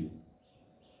definition,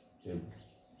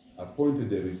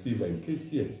 appointed a receiver in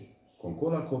KCL,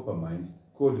 Konkola Copper Mines,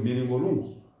 called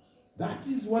Miningolungu. That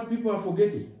is what people are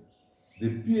forgetting. The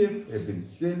PF have been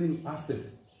selling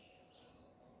assets.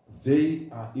 They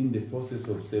are in the process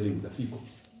of selling Zafiko,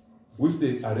 which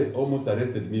they almost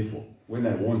arrested me for when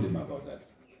I warned them about that.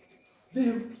 They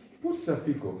have put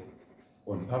Zafiko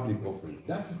on public offering.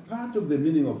 That's part of the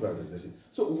meaning of privatization.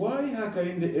 So why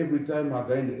Hakainde every time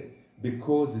Hakainde?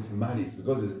 Because it's malice,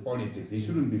 because it's politics. He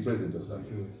shouldn't be president of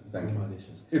something. Thank you.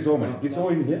 Malicious. It's all malicious. It's all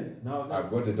in here. Now,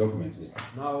 I've got the documents here.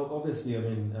 Now, obviously, I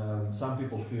mean, some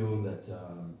people feel that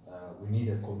we need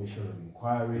a commission of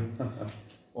inquiry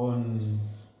on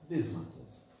these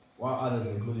matters, while others,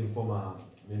 including former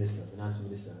Finance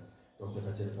Minister Dr.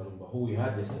 Katene Kalumba, who we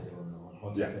had yesterday on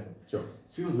Hot FM, sure,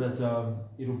 feels that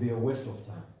it will be a waste of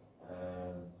time,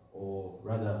 or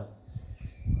rather,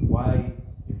 why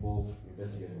involve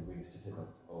investigative wings to take up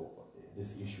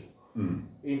this issue?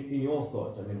 In your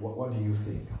thought, I mean, what do you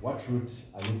think? What route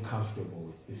are you comfortable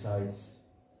with besides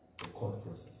the court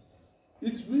process?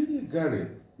 It's really, Gary,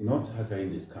 not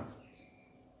Hakainde's comfort.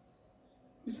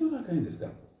 It's not Hakainde's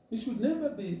comfort. It should never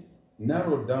be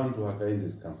narrowed down to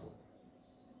Hakainde's comfort.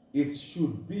 it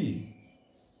should be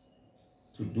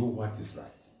to do what is right.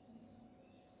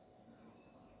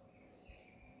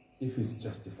 If it's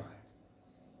justified,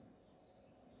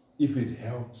 if it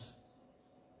helps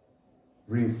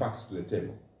bring facts to the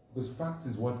table, because facts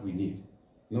is what we need,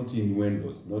 not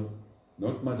innuendos,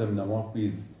 not Madam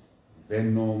Nawakwi's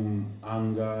venom,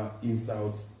 anger,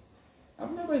 insults.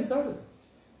 I've never insulted her,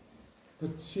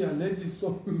 but she alleges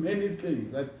so many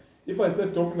things that if I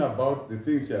start talking about the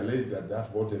things she alleged at that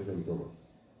Hot FM program,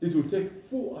 it will take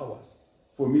 4 hours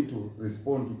for me to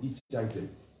respond to each item.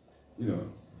 You know,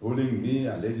 bullying me,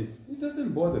 alleging. It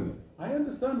doesn't bother me. I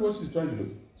understand what she's trying to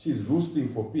do. She's roosting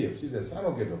for PF. She's a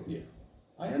surrogate of PF.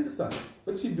 I understand.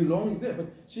 But she belongs there. But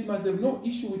she must have no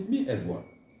issue with me as well.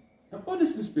 Now,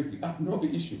 honestly speaking, I have no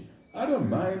issue. I don't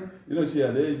mind. You know, she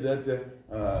alleged that,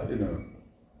 you know,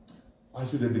 I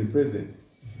should have been president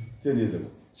 10 years ago.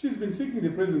 She's been seeking the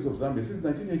presidency of Zambia since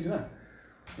 1989.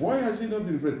 Why has she not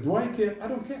been president? Do I care? I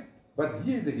don't care. But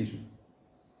here's the issue.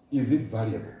 Is it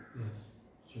variable? Yes.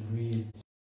 Should we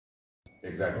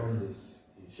exactly on this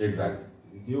issue? Exactly.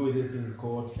 We deal with it in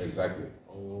court. Exactly.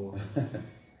 Or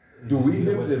do we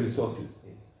have the resources?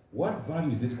 Yes. What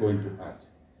value is it going to add?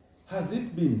 Has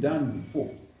it been done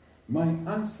before? My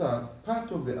answer,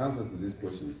 part of the answer to these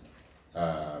questions,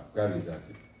 Gary, is that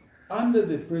under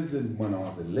the President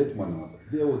Mwanawasa, late Mwanawasa,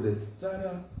 there was a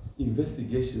thorough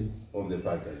investigation of the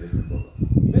privatization program.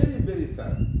 Very, very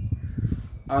thorough.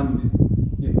 And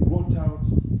it brought out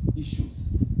issues.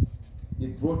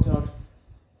 It brought out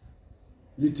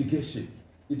litigation.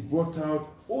 It brought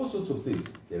out all sorts of things.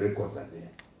 The records are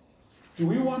there. Do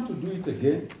we want to do it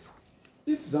again?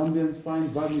 If Zambians find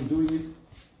value in doing it,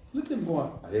 let them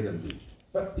go ahead and do it.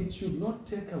 But it should not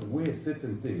take away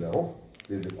certain things. Oh,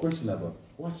 there's a question about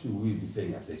what should we be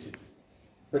paying attention to.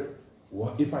 But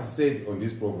what, if I said on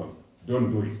this program, don't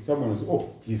do it, someone will say,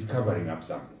 oh, he's covering up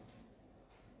something.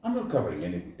 I'm not covering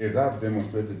anything. As I've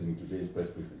demonstrated in today's press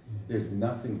briefing, there's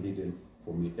nothing hidden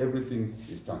for me. Everything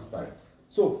is transparent.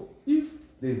 So if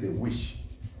there's a wish,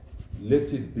 let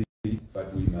it be,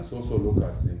 but we must also look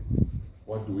at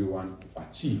what do we want to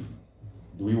achieve.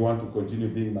 Do we want to continue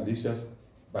being malicious?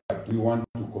 But do we want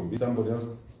to convince somebody else?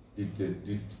 Did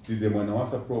the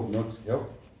Mwanawasa probe not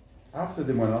help? After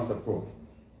the Mwanawasa probe,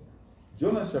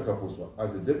 Jonas Shakapuswa,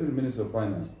 as the Deputy Minister of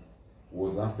Finance,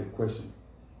 was asked a question.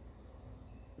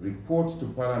 Report to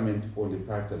Parliament on the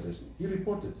privatization. He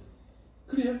reported.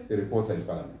 Clear, the reports are in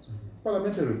Parliament.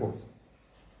 Parliamentary reports.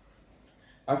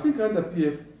 I think under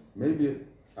PF, maybe,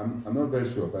 I'm not very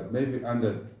sure, but maybe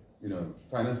under, you know,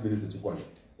 Finance Minister Chikwanda,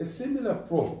 a similar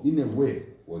probe, in a way,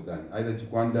 was done. Either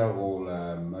Chikwanda or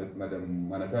Madam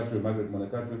Manakatri, Margaret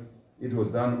Manakatri. It was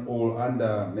done all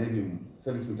under maybe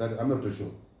Felix Mutati. I'm not too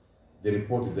sure. The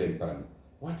report is there in Parliament.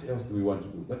 What else do we want to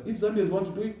do? But if Zambians want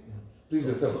to do it, please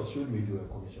yourself. So should we do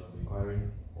a commission of inquiry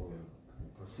or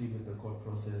proceed with the court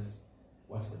process?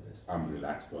 What's the best? I'm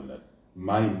relaxed on that.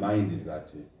 My mind is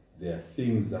that there are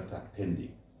things that are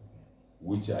pending,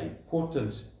 which are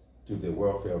important to the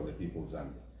welfare of the people of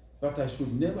Zambia. But I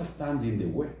should never stand in the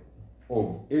way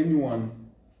of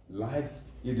anyone like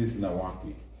Edith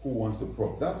Nawakwi who wants to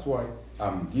probe. That's why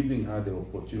I'm giving her the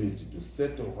opportunity to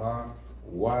settle her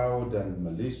wild and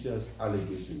malicious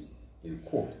allegations in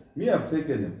court. Me, I've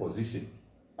taken a position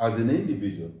as an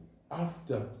individual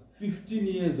after 15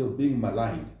 years of being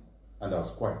maligned, and I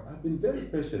was quiet. I've been very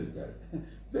patient, guy.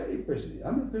 Very patient.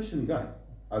 I'm a patient guy.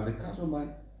 As a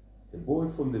cattleman, a boy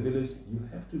from the village, you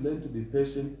have to learn to be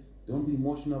patient. Don't be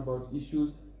emotional about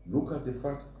issues. Look at the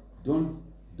facts. Don't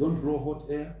draw hot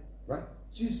air, right?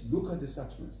 Just look at the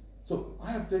substance. So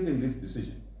I have taken this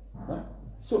decision, right?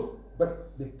 So,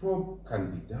 but the probe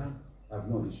can be done. I have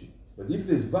no issue. But if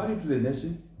there's value to the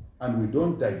nation and we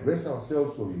don't digress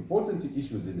ourselves from important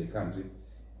issues in the country,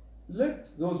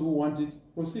 let those who want it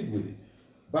proceed with it.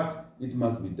 But it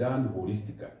must be done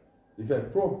holistically. If a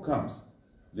probe comes,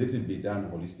 let it be done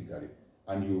holistically.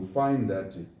 And you'll find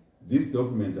that this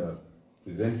document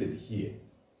presented here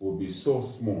will be so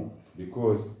small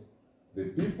because the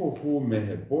people who may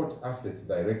have bought assets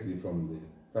directly from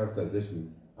the privatization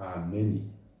are many.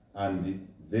 And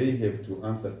they have to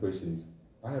answer questions.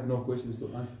 I have no questions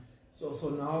to answer. So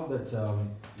now that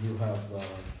you have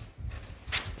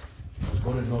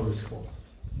gotten no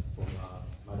response from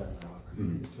Madam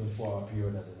Nawakwi, the 24-hour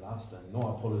period has elapsed and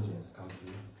no apology has come to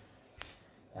you.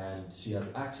 And she has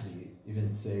actually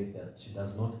even said that she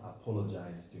does not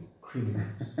apologize to criminals,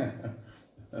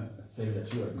 saying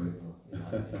that you are a criminal.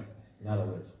 In other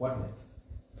words, what next?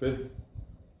 First,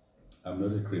 I'm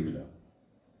not a criminal.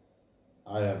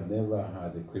 I have never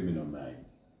had a criminal mind.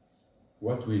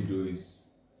 What we do is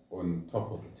on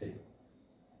top of the table.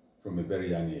 from a very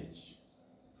young age,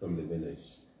 from the village,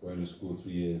 going to school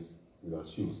 3 years without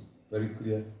shoes. Very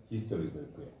clear, history is very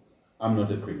clear. I'm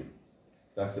not a criminal.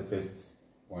 That's the first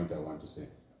point I want to say.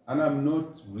 And I'm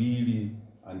not really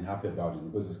unhappy about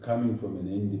it because it's coming from an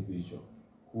individual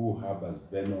who harbors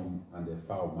venom and a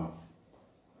foul mouth,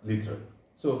 literally.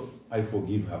 So I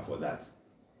forgive her for that.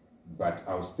 But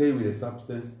I'll stay with the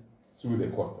substance through the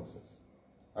court process.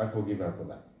 I forgive her for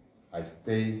that. I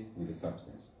stay with the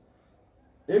substance.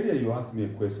 Earlier you asked me a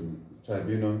question, is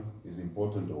tribunal is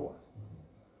important or what?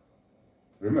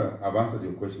 Remember, I've answered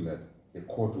your question that the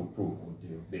court will prove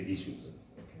the issues.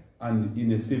 Okay. And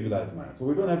in a civilized manner. So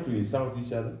we don't have to insult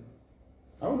each other.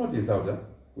 I will not insult her.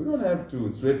 We don't have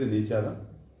to threaten each other.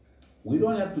 We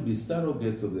don't have to be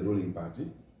surrogates of the ruling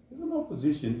party. As an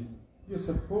opposition, you're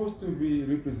supposed to be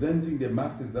representing the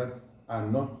masses that are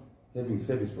not having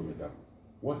service from the government.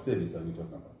 What service are we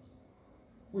talking about?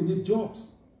 We need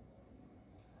jobs.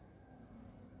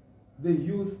 The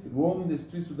youth roam the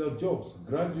streets without jobs.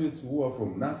 Graduates who are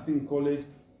from nursing college,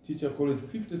 teacher college,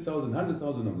 50,000,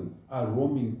 100,000 of them are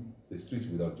roaming the streets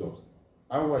without jobs.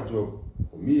 Our job,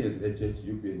 for me as HH,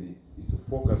 UPND, is to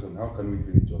focus on how can we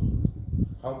create jobs for these people.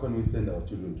 How can we send our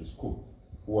children to school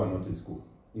who are not in school,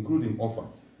 including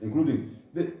orphans, including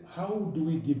how do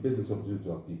we give business opportunity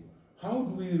to our people? How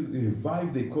do we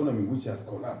revive the economy which has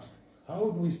collapsed? How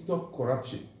do we stop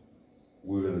corruption?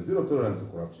 We will have zero tolerance to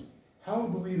corruption. How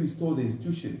do we restore the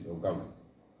institutions of government?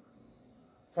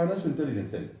 Financial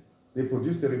Intelligence Center, they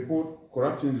produced a report,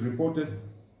 corruption is reported,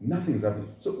 nothing's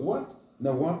happening. So what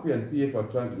Nawakwi and PF are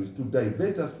trying to do is to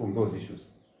divert us from those issues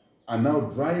and now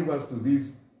drive us to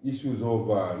these issues of,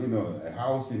 a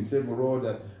house in Serval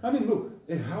Road. I mean, look,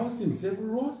 a house in Serval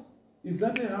Road, is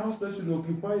that a house that should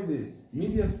occupy the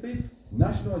media space,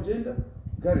 national agenda?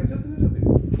 Gary, just a little bit.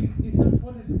 Is that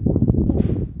what is important?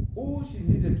 No. All she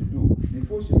needed to do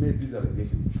before she made these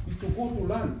allegations is to go to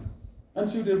lands. And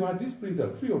she would have had this printer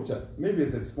free of charge, maybe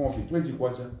at a small fee, 20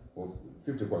 kwacha or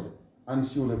 50 kwacha. And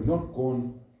she would have not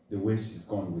gone the way she's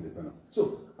gone with the panel.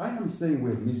 So I am saying we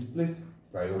have misplaced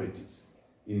priorities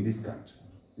in this country.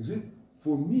 You see,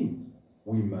 for me,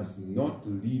 we must not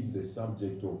leave the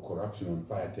subject of corruption on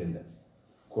fire tenders,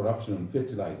 corruption on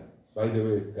fertilizer. By the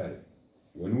way, Gary,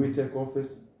 when we take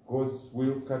office, God's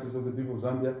will, courtesy of the people of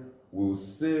Zambia, will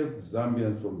save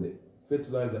Zambians from the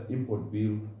fertilizer import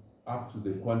bill up to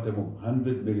the quantum of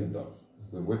 $100 million.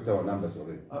 We've worked our numbers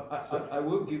already. I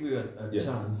will give you a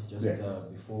chance just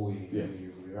before we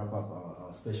wrap up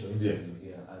our special interview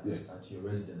here at your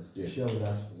residence to share with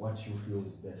us what you feel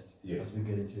is best as we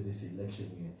get into this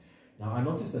election year. Now, I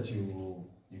noticed that you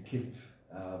keep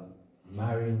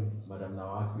marrying Madam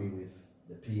Nawakwi with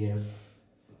the PF.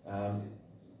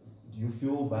 Do you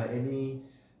feel by any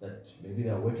that maybe they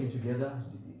are working together?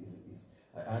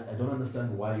 I don't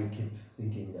understand why you keep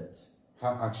thinking that.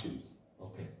 Her actions.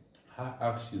 Okay. Her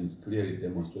actions clearly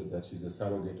demonstrate that she's a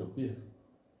surrogate of PF.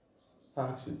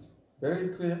 Her actions. Very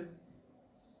clear.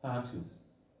 Her actions.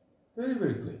 Very,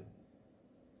 very clear.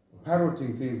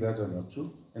 Parroting things that are not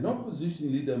true. An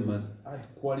opposition leader must add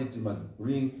quality, must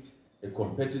bring a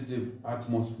competitive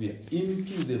atmosphere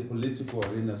into the political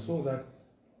arena so that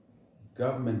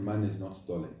government money is not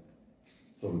stolen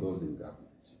from those in government.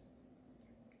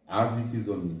 As it is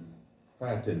on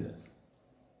fire tenders.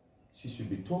 She should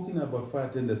be talking about fire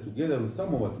tenders together with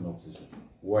some of us in opposition.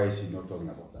 Why is she not talking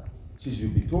about that? She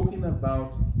should be talking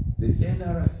about the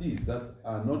NRCs that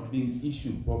are not being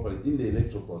issued properly in the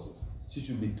electoral process. She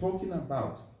should be talking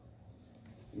about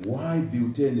why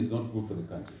butane is not good for the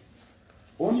country.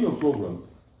 On your program,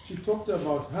 she talked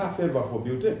about her favor for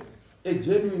butane. A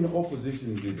genuine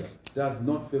opposition leader does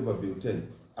not favor butane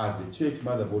as the church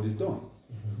mother body is done.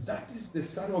 That is the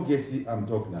surrogacy I'm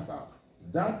talking about.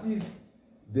 That is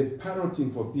the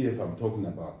parroting for PF I'm talking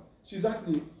about. She's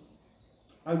actually,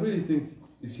 I really think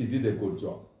she did a good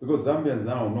job. Because Zambians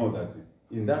now know that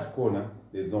in that corner,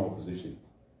 there's no opposition.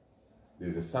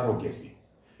 There's a surrogacy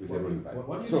with the ruling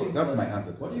party. So that's my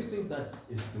answer. What do you think that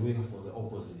is doing for the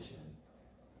opposition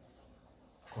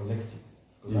collectively?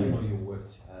 Because I know you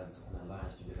worked as an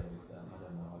alliance together with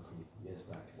Madam Nawakwi years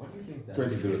back. What do you think that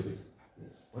 2006.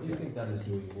 Yes. What do you think that is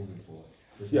doing moving forward?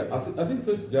 I think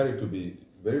first, Gary, to be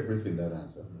very brief in that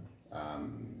answer,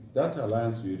 that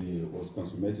alliance really was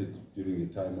consummated during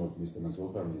the time of Mr.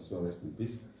 Mazoka, may so rest in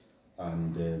peace,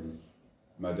 and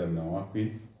Madam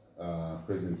Nawakwi,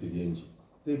 President Tidienji.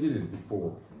 They did it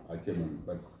before I came on,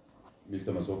 but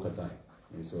Mr. Mazoka died,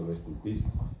 may so rest in peace.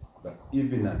 But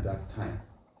even at that time,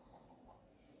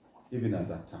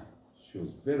 she was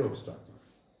very obstructive.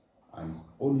 And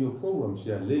on your program,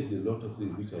 she alleged a lot of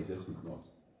things which I just ignored.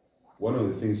 One of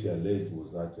the things she alleged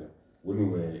was that when we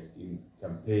were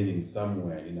campaigning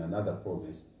somewhere in another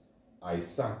province, I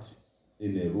sat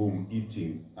in a room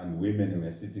eating, and women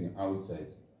were sitting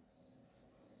outside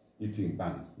eating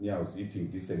buns. Me, I was eating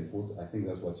decent food. I think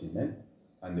that's what she meant.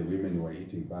 And the women were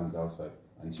eating buns outside.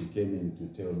 And she came in to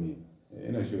tell me,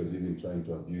 she was even trying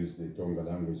to abuse the Tonga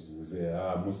language to say,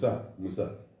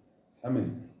 Musa. I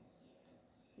mean,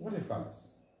 what a fallacy.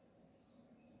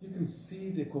 You can see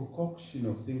the concoction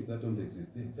of things that don't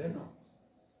exist. The venom,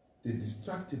 the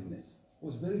destructiveness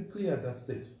was very clear at that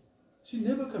stage. She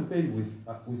never campaigned with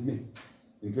me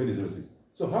in 2006.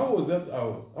 So how was it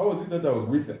that I was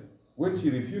with her when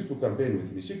she refused to campaign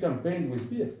with me? She campaigned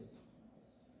with PF.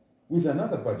 With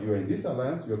another party, you are in this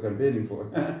alliance, you are campaigning for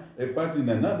a party in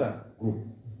another group.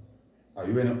 Are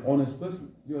you an honest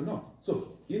person? You are not.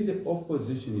 So in the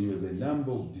opposition, you have a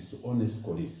number of dishonest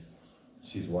colleagues.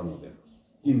 She's one of them.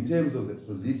 In terms of the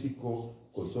political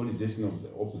consolidation of the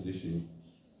opposition,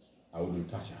 I wouldn't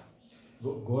touch her.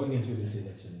 Going into this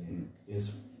election,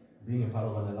 is being a part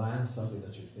of an alliance something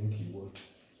that you think you would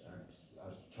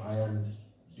try and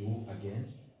do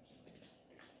again?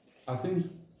 I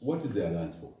think, what is the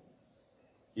alliance for?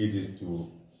 It is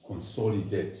to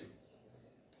consolidate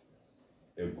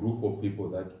a group of people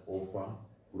that offer,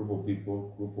 group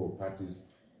of parties,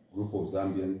 group of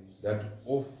Zambians that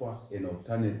offer an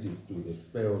alternative to the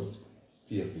failed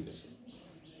PF leadership.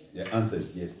 The answer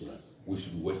is yes to that. We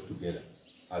should work together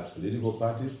as political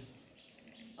parties,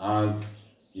 as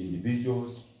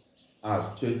individuals, as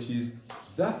churches.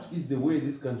 That is the way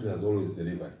this country has always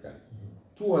delivered.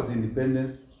 Towards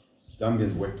independence,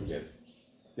 Zambians work together.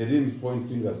 They didn't point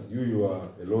fingers. You are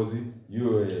a Lozi,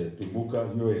 you are a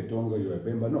Tumbuka, you are a Tonga, you are a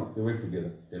Bemba. No, they worked together,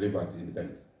 delivered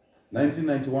independence.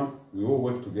 1991, we all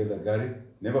worked together, Gary,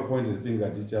 never pointed a finger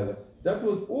at each other. That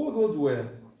was, all those were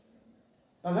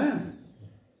alliances,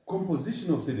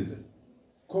 composition of citizens,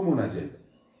 common agenda.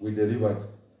 We delivered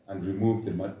and removed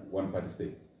the one-party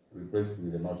state, replaced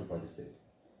with a multi-party state.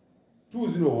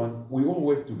 2001, we all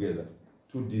worked together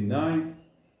to deny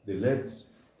the late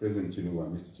President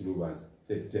Chiluba, Mr. Chiluba's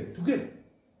third term, together.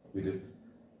 We did.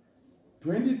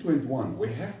 2021,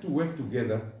 we have to work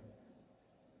together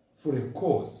for a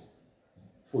cause,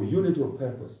 for unity of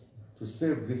purpose, to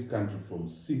save this country from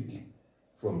sinking,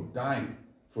 from dying,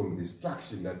 from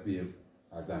destruction that we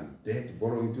has done. Debt,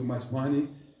 borrowing too much money,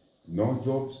 no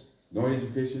jobs, no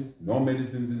education, no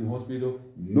medicines in the hospital,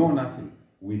 no nothing.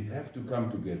 We have to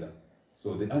come together.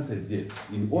 So the answer is yes.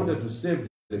 In order to save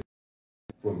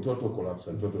from total collapse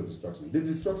and total destruction. The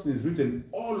destruction is written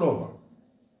all over.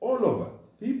 All over.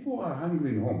 People are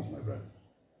hungry in homes, my brother.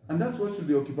 And that's what should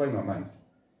be occupying our minds.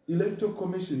 Electoral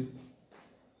Commission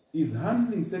is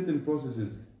handling certain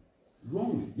processes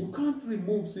wrongly. You can't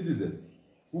remove citizens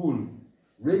who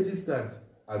registered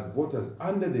as voters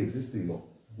under the existing law.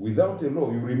 Without a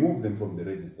law, you remove them from the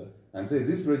register and say,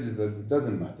 this register, it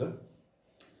doesn't matter.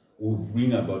 We'll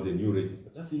bring about a new register.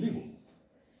 That's illegal.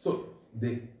 So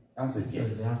the answer is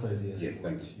yes. The answer is yes. Yes,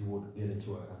 thank you. You would get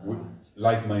into an alliance.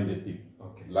 Like-minded people.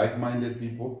 Okay. Like-minded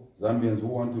people, Zambians who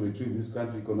want to retrieve this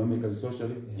country economically,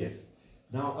 socially, yes.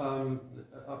 Now,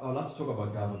 I'd like to talk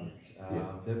about government.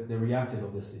 They reacted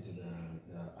obviously to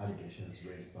the allegations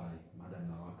raised by Madam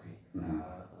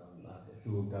Nawakwi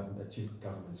through the chief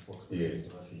government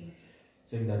spokesperson,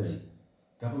 saying that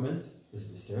government is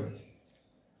disturbed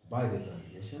by these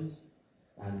allegations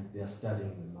and they are studying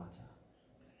the matter.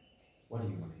 What do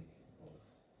you make?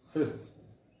 First,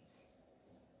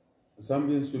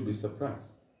 Zambians should be surprised.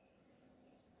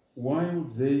 Why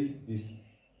would they be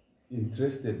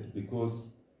interested because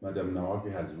Madam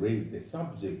Nawakwi has raised the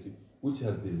subject which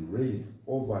has been raised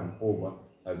over and over,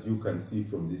 as you can see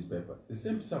from these papers? The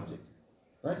same subject,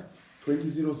 right?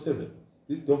 2007.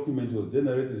 This document was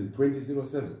generated in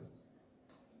 2007.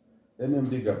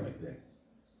 MMD government then.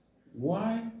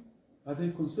 Why are they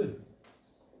concerned?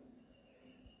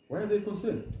 Why are they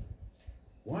concerned?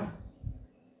 Why?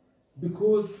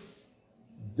 Because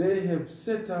they have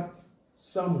set up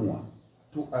someone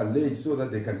to allege so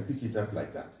that they can pick it up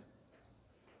like that.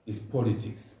 It's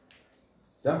politics.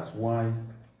 That's why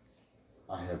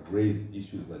I have raised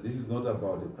issues that this is not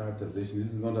about the privatization,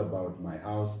 this is not about my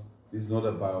house, this is not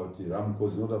about RAMCOM,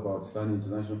 it's not about Sun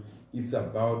International. It's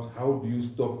about how do you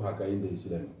stop Hakainde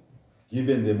Hichilima,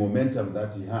 given the momentum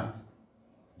that he has,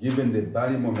 given the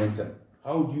Bali momentum.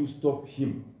 How do you stop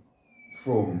him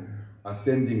from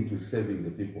ascending to saving the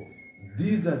people?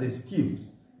 These are the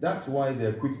schemes. That's why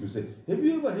they're quick to say, have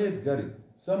you ever heard, Gary,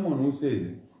 someone who says,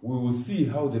 we will see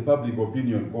how the public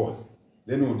opinion goes,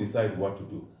 then we'll decide what to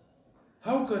do.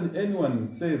 How can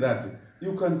anyone say that?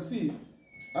 You can see,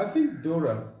 I think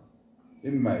Dora,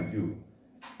 in my view,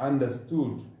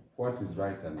 understood what is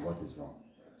right and what is wrong.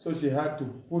 So she had to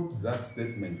put that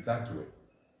statement that way,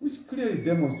 which clearly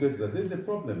demonstrates that there's a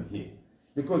problem here,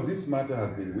 because this matter has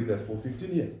been with us for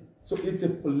 15 years. So it's a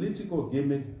political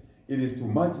gimmick. It is to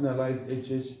marginalize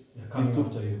HH.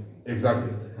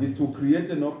 Exactly. It's to create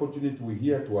an opportunity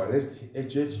here to arrest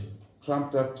HH,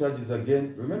 trumped up charges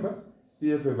again. Remember,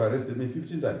 PF have arrested me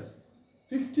 15 times.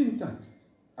 15 times.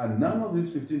 And none of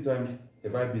these 15 times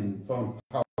have I been found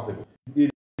culpable.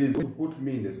 It is to put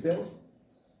me in the cells,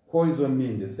 poison me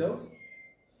in the cells,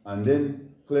 and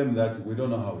then claim that we don't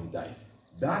know how he died.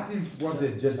 That is what the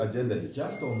agenda is.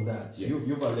 Just on that, yes.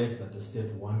 You've alleged that the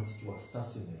state wants to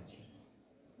assassinate you.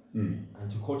 And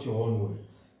to quote your own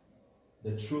words,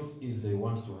 the truth is they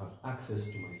want to have access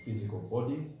to my physical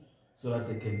body so that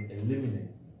they can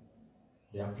eliminate me.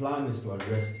 Their plan is to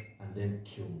arrest and then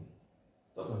kill me.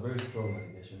 Those are very strong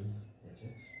allegations, HH.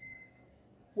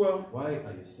 Well, why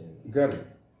are you saying that? Gary,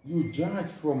 you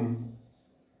judge from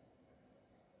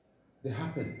the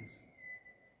happenings.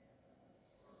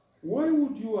 Why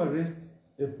would you arrest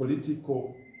a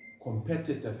political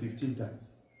competitor 15 times?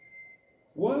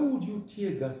 Why would you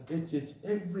tear gas HH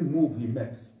every move he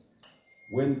makes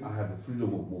when I have a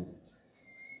freedom of movement?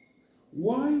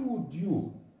 Why would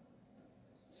you,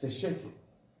 Sesheke,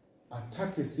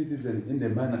 attack a citizen in the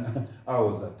manner I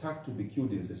was attacked to be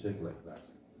killed in Sesheke like that?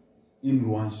 In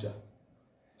Luansha,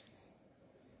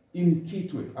 in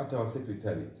Kitwe at our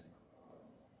secretariat,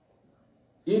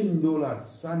 in Nola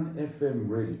Sun FM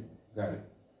radio, Gary,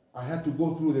 I had to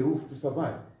go through the roof to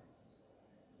survive.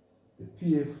 The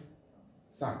PF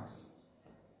thugs.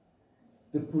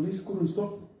 The police couldn't stop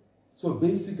them. So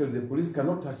basically the police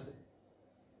cannot touch them.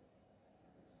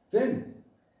 Then,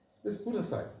 let's put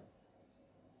aside.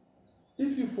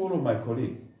 If you follow my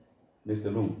colleague,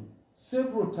 Mr. Lungu,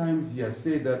 several times he has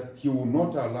said that he will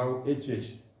not allow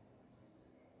HH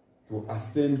to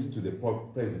ascend to the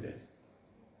presidency.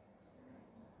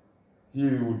 He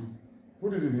would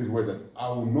put it in his word that I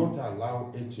will not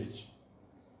allow HH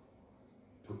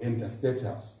to enter State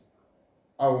House.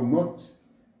 I will not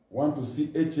want to see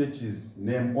HH's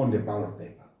name on the ballot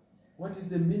paper. What is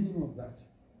the meaning of that?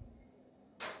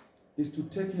 Is to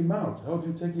take him out. How do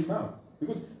you take him out?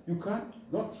 Because you can't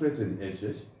not threaten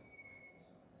HH.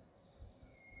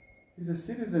 He's a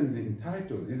citizen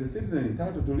entitled. He's a citizen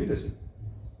entitled to leadership.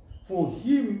 For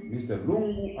him, Mr.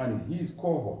 Lungu and his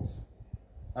cohorts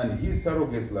and his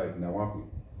surrogates like Nawapi,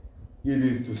 it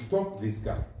is to stop this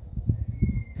guy,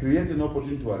 create an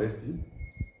opportunity to arrest him,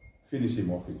 finish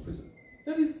him off in prison.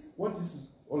 That is what this is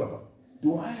all about.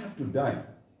 Do I have to die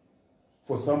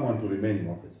for someone to remain in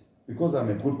office? Because I'm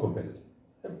a good competitor.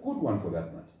 A good one for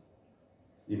that matter.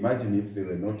 Imagine if they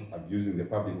were not abusing the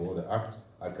Public Order Act.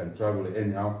 I can travel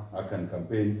anyhow, I can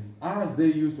campaign as they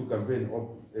used to campaign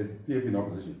as PF in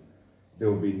opposition.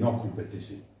 There will be no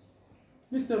competition.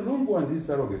 Mr. Lungu and his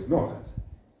surrogates know that.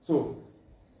 So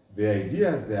the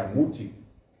ideas they are mooting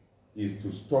is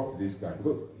to stop this guy.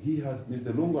 Because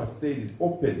Mr. Lungu has said it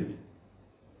openly.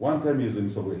 One time he was in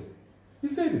Soweto. He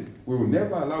said it. We will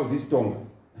never allow this Tonga.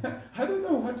 I don't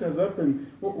know what has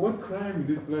happened. What crime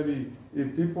this bloody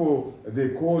people, they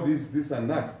call this and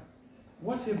that.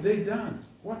 What have they done?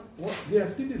 What they are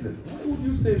citizens. Why would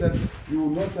you say that you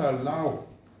will not allow,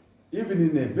 even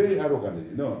in a very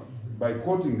arrogant, by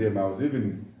quoting them,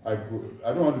 I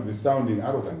don't want to be sounding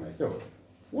arrogant myself.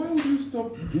 Why would you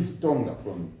stop this Tonga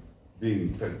from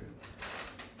being president?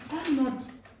 I'm not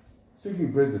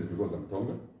seeking presidency because I'm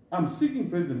Tonga. I'm seeking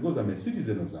president because I'm a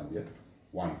citizen of Zambia.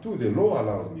 1, 2, the law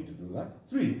allows me to do that.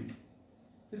 3,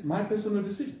 it's my personal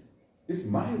decision. It's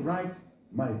my right,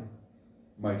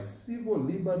 my civil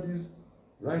liberties,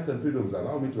 rights and freedoms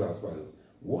allow me to aspire.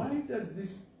 Why does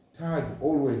this tag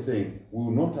always saying, we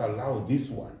will not allow this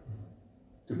one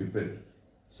to be president?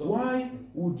 So why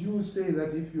would you say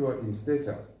that if you are in State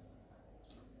House,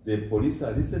 the police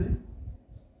are listening,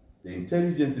 the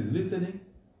intelligence is listening?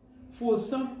 For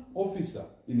some officer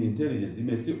in intelligence, he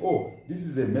may say, oh, this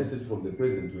is a message from the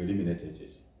president to eliminate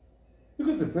HH.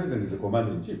 Because the president is the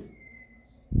commander-in-chief.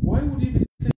 Why would he be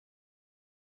saying?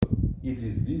 It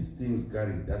is these things,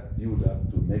 Gary, that build up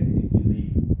to make me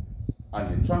believe.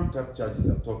 And the trumped-up charges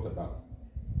I've talked about,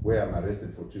 where I'm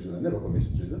arrested for treason. I never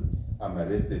committed treason. I'm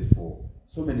arrested for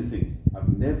so many things. I've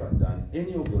never done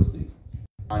any of those things.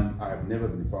 And I have never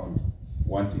been found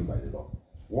wanting by the law.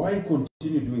 Why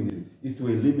continue doing this? Is to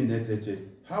eliminate HH.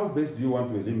 How best do you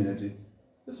want to eliminate it?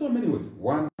 There's so many ways.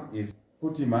 One is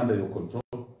put him under your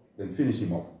control, then finish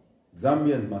him off.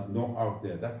 Zambians must know out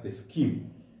there, that's the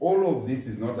scheme. All of this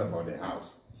is not about the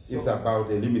house. So, it's about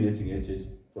eliminating HH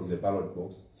from the ballot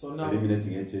box, so now,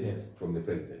 eliminating HH from the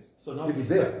presidency. So now it's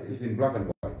there, it's in black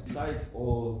and white. Besides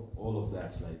all of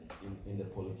that, like in the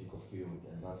political field,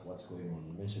 and that's what's going on.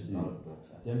 You mentioned ballot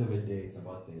box. At the end of the day, it's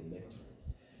about the electorate.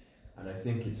 And I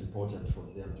think it's important for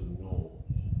them to know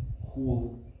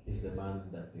who is the man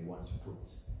that they want to put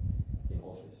in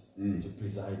office to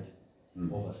preside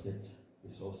over state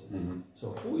resources.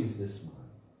 So who is this man?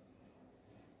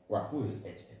 Wow. Who is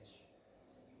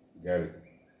HH? Gary,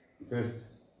 first,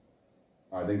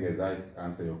 I think as I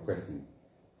answer your question,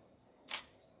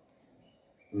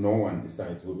 no one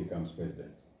decides who becomes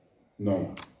president. No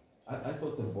one. I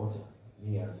thought the voter,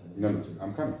 me as an No, individual.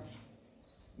 I'm coming.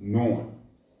 No one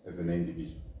as an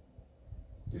individual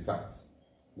decides.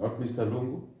 Not Mr.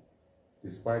 Lungu,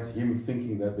 despite him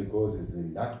thinking that because he's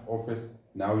in that office,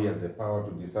 now he has the power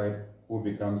to decide who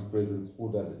becomes president,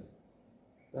 who doesn't.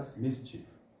 That's mischief,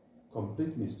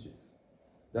 complete mischief.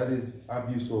 That is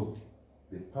abuse of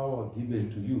the power given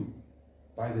to you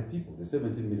by the people, the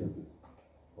 17 million people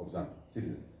of Zambia,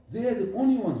 citizens. They are the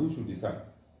only ones who should decide.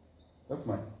 That's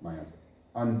my answer.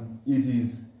 And it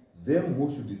is them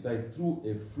who should decide through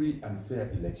a free and fair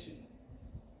election.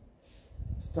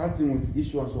 Starting with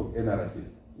issuance of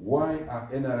NRSs. Why are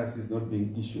NRSs not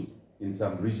being issued in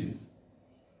some regions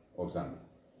of Zambia?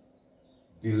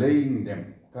 Delaying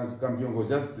them. Kampiongo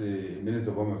just,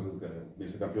 Minister of Home Affairs,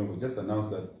 Mr. Kampiongo just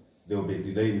announced that there will be a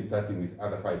delay in starting with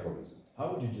other 5 provinces.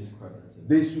 How would you describe that?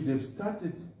 They should have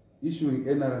started issuing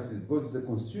NRSs because it's a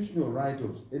constitutional right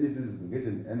of any citizen to get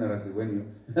an NRS when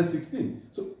you're 16.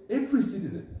 So every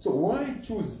citizen. So why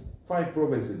choose 5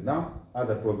 provinces now,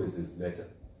 other provinces later?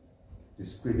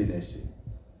 Discrimination,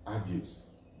 abuse,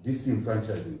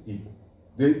 disenfranchising people.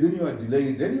 Then you are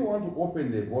delaying. Then you want to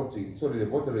open the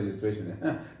voter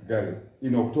registration, Gary,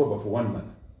 in October for 1 month.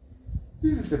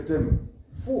 This is September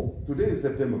 4. Today is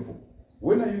September 4.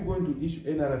 When are you going to issue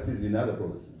NRSs in other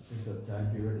provinces? If the time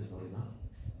period is not enough.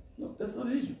 No, that's not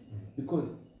the issue. Because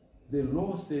the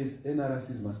law says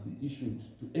NRSs must be issued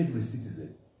to every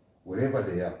citizen, wherever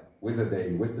they are, whether they're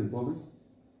in Western Province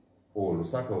or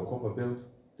Lusaka or Copperbelt,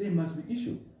 they must be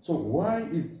issued. So why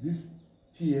is this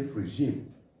PF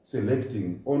regime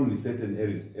selecting only certain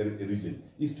regions?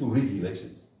 Is to rig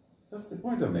elections. That's the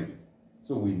point I'm making.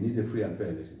 So we need a free and fair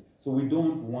election. So we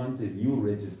don't want a new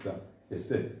register per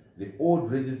se. The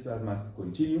old register must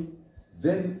continue.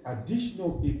 Then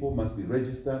additional people must be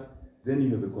registered. Then you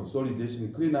have a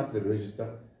consolidation, clean up the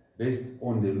register based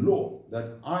on the law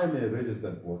that I'm a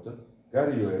registered voter.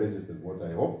 Gary, you're a registered voter,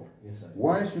 I hope. Yes, sir.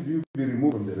 Why should you be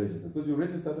removed from the register? Because you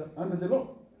registered under the law.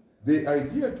 The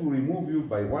idea to remove you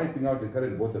by wiping out the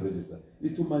current voter register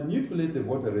is to manipulate the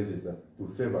voter register to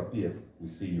favor PF. We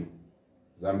see you.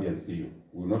 Zambians see you.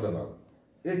 We will not allow it.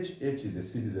 HH is a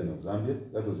citizen of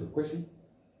Zambia. That was your question.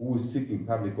 Who is seeking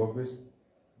public office,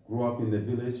 grew up in the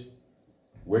village,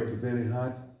 worked very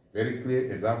hard, very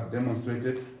clear, as I've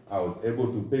demonstrated. I was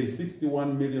able to pay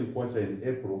 61 million kwacha in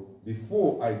April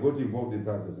before I got involved in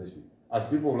privatization. As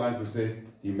people like to say,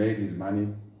 he made his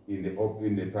money in the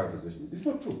privatization. It's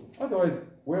not true. Otherwise,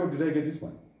 where did I get this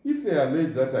money? If they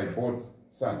allege that I bought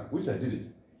Sun, which I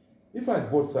didn't, if I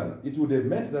had bought Sun, it would have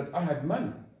meant that I had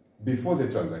money before the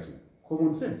transaction.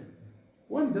 Common sense.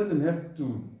 One doesn't have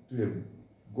to have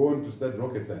gone to study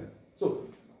rocket science. So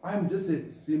I'm just a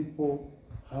simple,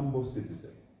 humble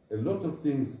citizen. A lot of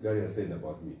things Gary has said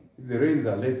about me. If the rains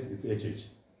are late, it's HH.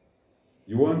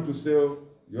 You want to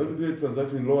do a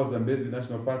transaction in Lower Zambezi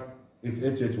National Park, it's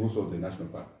HH who sold the national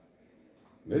park.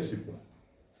 Relationship plan.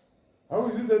 How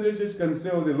is it that HH can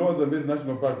sell the Lower Zambezi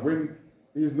National Park when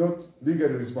he is not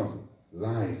legally responsible?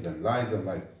 Lies and lies and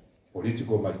lies.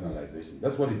 Political marginalization.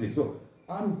 That's what it is. So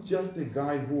I'm just a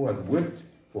guy who has worked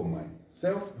for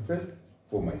myself first,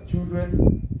 for my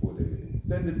children, for the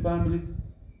extended family,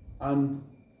 and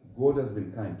God has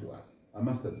been kind to us. I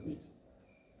must admit.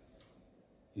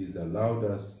 He's allowed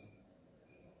us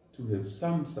to have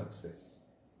some success.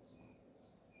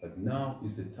 But now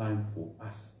is the time for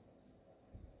us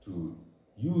to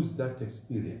use that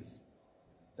experience,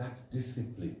 that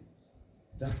discipline,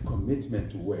 that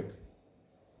commitment to work,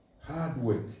 hard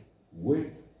work,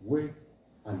 work,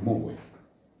 and more work,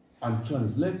 and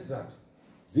translate that,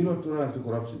 zero tolerance to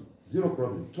corruption, zero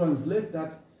problem, translate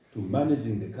that to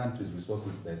managing the country's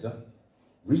resources better.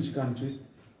 Rich country,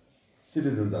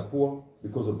 citizens are poor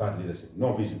because of bad leadership,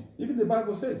 no vision. Even the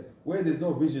Bible says, where there's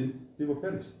no vision, people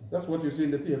perish. That's what you see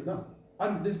in the PF now.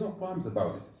 And there's no qualms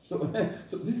about it. So,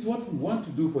 so this is what we want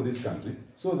to do for this country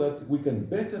so that we can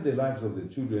better the lives of the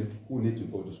children who need to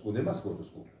go to school. They must go to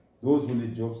school. Those who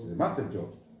need jobs, they must have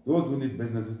jobs. Those who need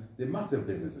businesses, they must have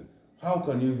businesses. How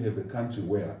can you have a country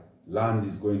where land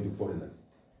is going to foreigners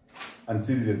and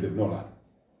citizens have no land?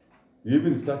 You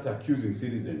even start accusing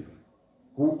citizens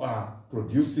who are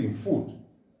producing food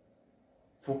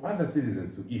for other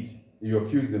citizens to eat. You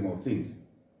accuse them of things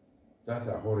that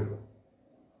are horrible.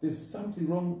 There's something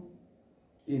wrong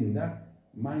in that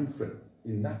mind frame,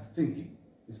 in that thinking.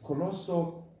 It's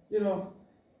colossal,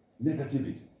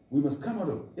 negativity. We must come out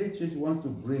of it. HH wants to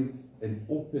bring an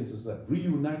open society,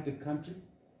 reunite the country,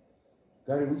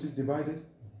 Gary, which is divided.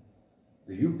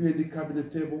 The UPND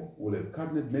cabinet table will have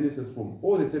cabinet ministers from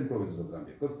all the 10 provinces of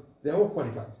Zambia because they're all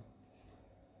qualified.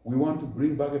 We want to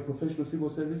bring back a professional civil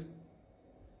service.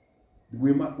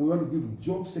 We want to give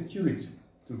job security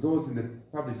to those in the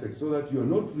public sector so that you are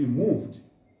not removed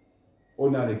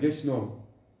on allegation of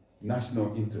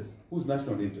national interest. Whose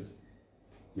national interest?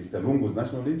 Mr. Lungu's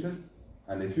national interest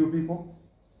and a few people.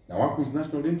 Nawaku's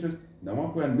national interest.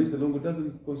 Nawaku and Mr. Lungu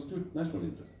doesn't constitute national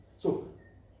interest. So,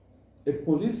 a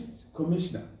police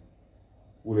commissioner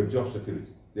will have job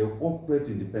security. They will operate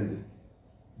independently.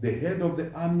 The head of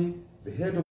the army, the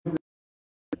head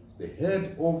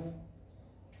of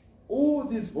all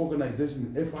these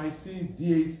organizations, FIC,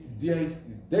 DEC,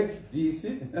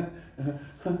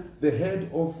 the head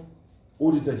of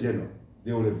Auditor General,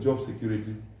 they will have job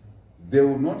security. They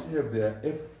will not have their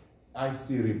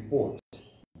FIC report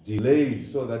delayed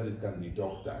so that it can be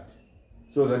doctored,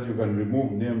 so that you can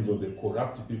remove names of the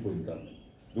corrupt people in government,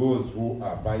 those who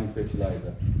are buying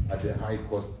fertilizer at a high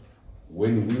cost,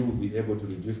 when we will be able to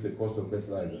reduce the cost of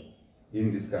fertilizer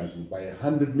in this country by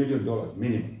 $100 million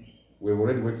minimum. We've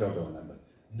already worked out our numbers.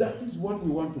 That is what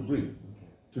we want to bring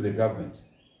to the government,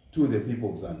 to the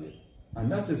people of Zambia.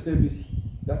 And that's a service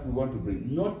that we want to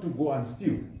bring, not to go and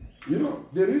steal.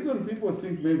 The reason people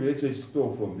think maybe HH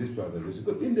stole from this privatization,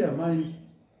 because in their minds,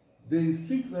 they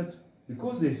think that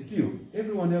because they steal,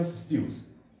 everyone else steals.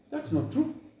 That's not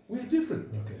true. We're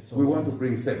different. Okay, so we want to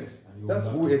bring service. That's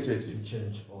who HH is. To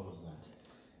change all of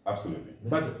that. Absolutely.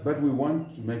 But we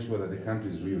want to make sure that the country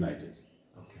is reunited.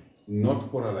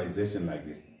 Not polarization like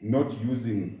this, not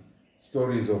using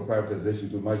stories of privatization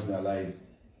to marginalize,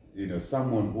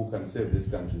 someone who can save this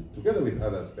country together with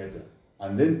others better,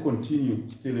 and then continue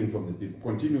stealing from the people,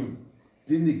 continue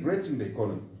denigrating the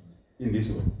economy in this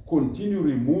way, continue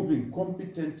removing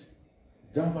competent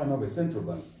governor of a central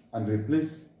bank and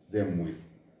replace them with,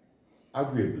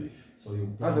 arguably, so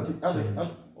you other people,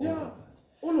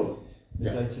 all over.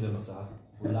 Mr. Hichilima, sir,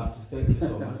 we'd love to thank you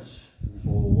so much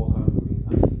for welcoming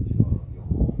us into your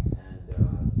home and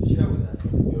to share with us.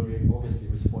 You're obviously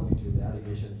responding to the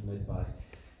allegations made by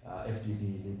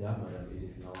FDD leader, Madam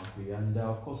Edith Nawaku, and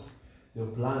of course, the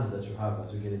plans that you have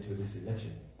as we get into this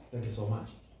election. Thank you so much.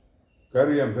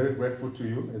 Gary, I'm very grateful to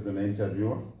you as an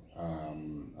interviewer.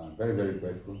 I'm very, very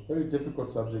grateful. Very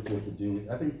difficult subject here to deal with.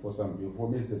 I think for some people, for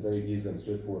me, it's a very easy and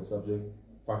straightforward subject.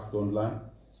 Facts don't lie.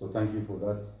 So thank you for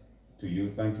that to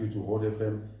you. Thank you to Hot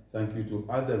FM. Thank you to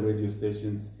other radio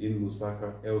stations in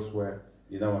Lusaka, elsewhere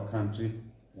in our country.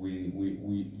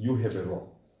 You have a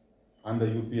role. Under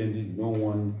UPND, no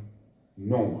one,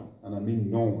 and I mean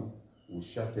no one, will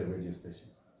shut a radio station.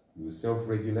 You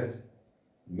self-regulate.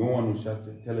 No one will shut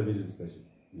a television station.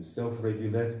 You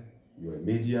self-regulate. You're a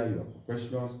media, you're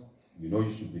professionals. You know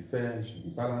you should be fair, you should be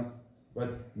balanced,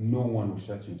 but no one will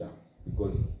shut you down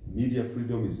because media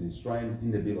freedom is enshrined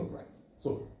in the Bill of Rights.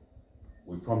 So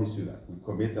we promise you that. We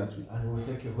commit that to you. And we'll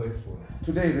take your word for it.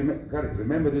 Today, Gary,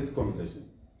 remember this conversation.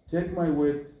 Take my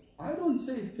word. I don't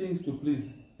say things to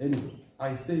please anyone.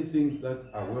 I say things that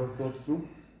are well thought through,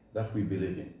 that we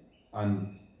believe in.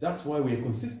 And that's why we are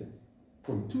consistent.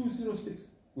 From 2006,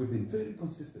 we've been very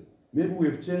consistent. Maybe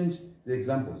we've changed the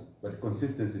examples, but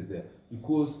consistency is there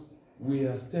because we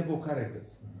are stable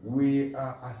characters. We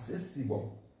are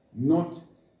accessible, not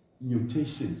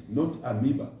mutations, not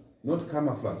amoeba, not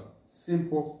camouflage.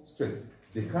 Simple, straight.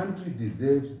 The country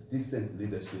deserves decent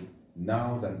leadership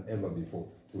now than ever before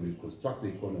to reconstruct the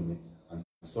economy and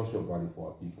social value for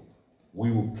our people.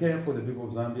 We will care for the people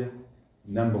of Zambia,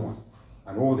 number one,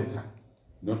 and all the time,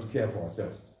 not care for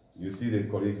ourselves. You see the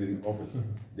colleagues in office,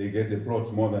 they get the plots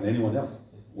more than anyone else.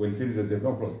 When citizens have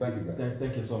no plots. Thank you, guys.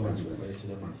 Thank you so much, Mr.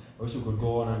 Hichilima. I wish we could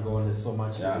go on and go on. There's so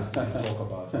much to talk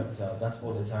about, but that's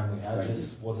all the time we had.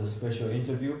 This was a special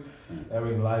interview,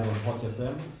 airing live on Hot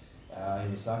FM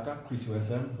in Lusaka, Kritu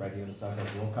FM, Radio Lusaka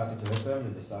as well, Capital FM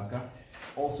in Lusaka.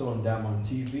 Also on Diamond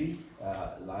TV,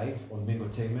 live on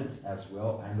Mingotainment as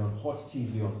well, and on Hot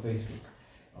TV on Facebook.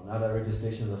 On other radio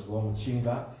stations as well,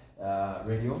 Muchinga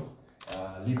Radio,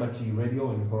 Liberty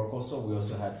Radio in Borokoso. We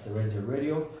also had Serenity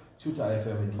Radio, Tuta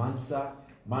FM in Mansa,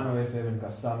 Mano FM in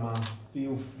Kasama,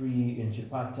 Feel Free in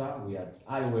Chipata. We had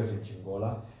iWave in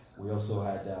Chingola. We also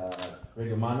had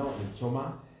Radio Mano in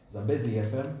Choma, Zambezi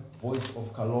FM, Voice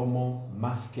of Kalomo,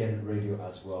 Mafken Radio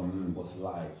as well was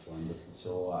live. Wonderful.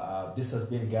 So this has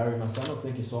been Gary Masano.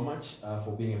 Thank you so much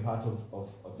for being a part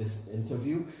of this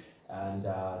interview. And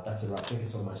that's a wrap. Thank you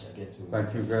so much again.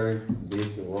 Thank you, Gary.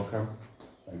 Indeed, you're welcome.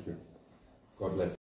 Thank you. God bless.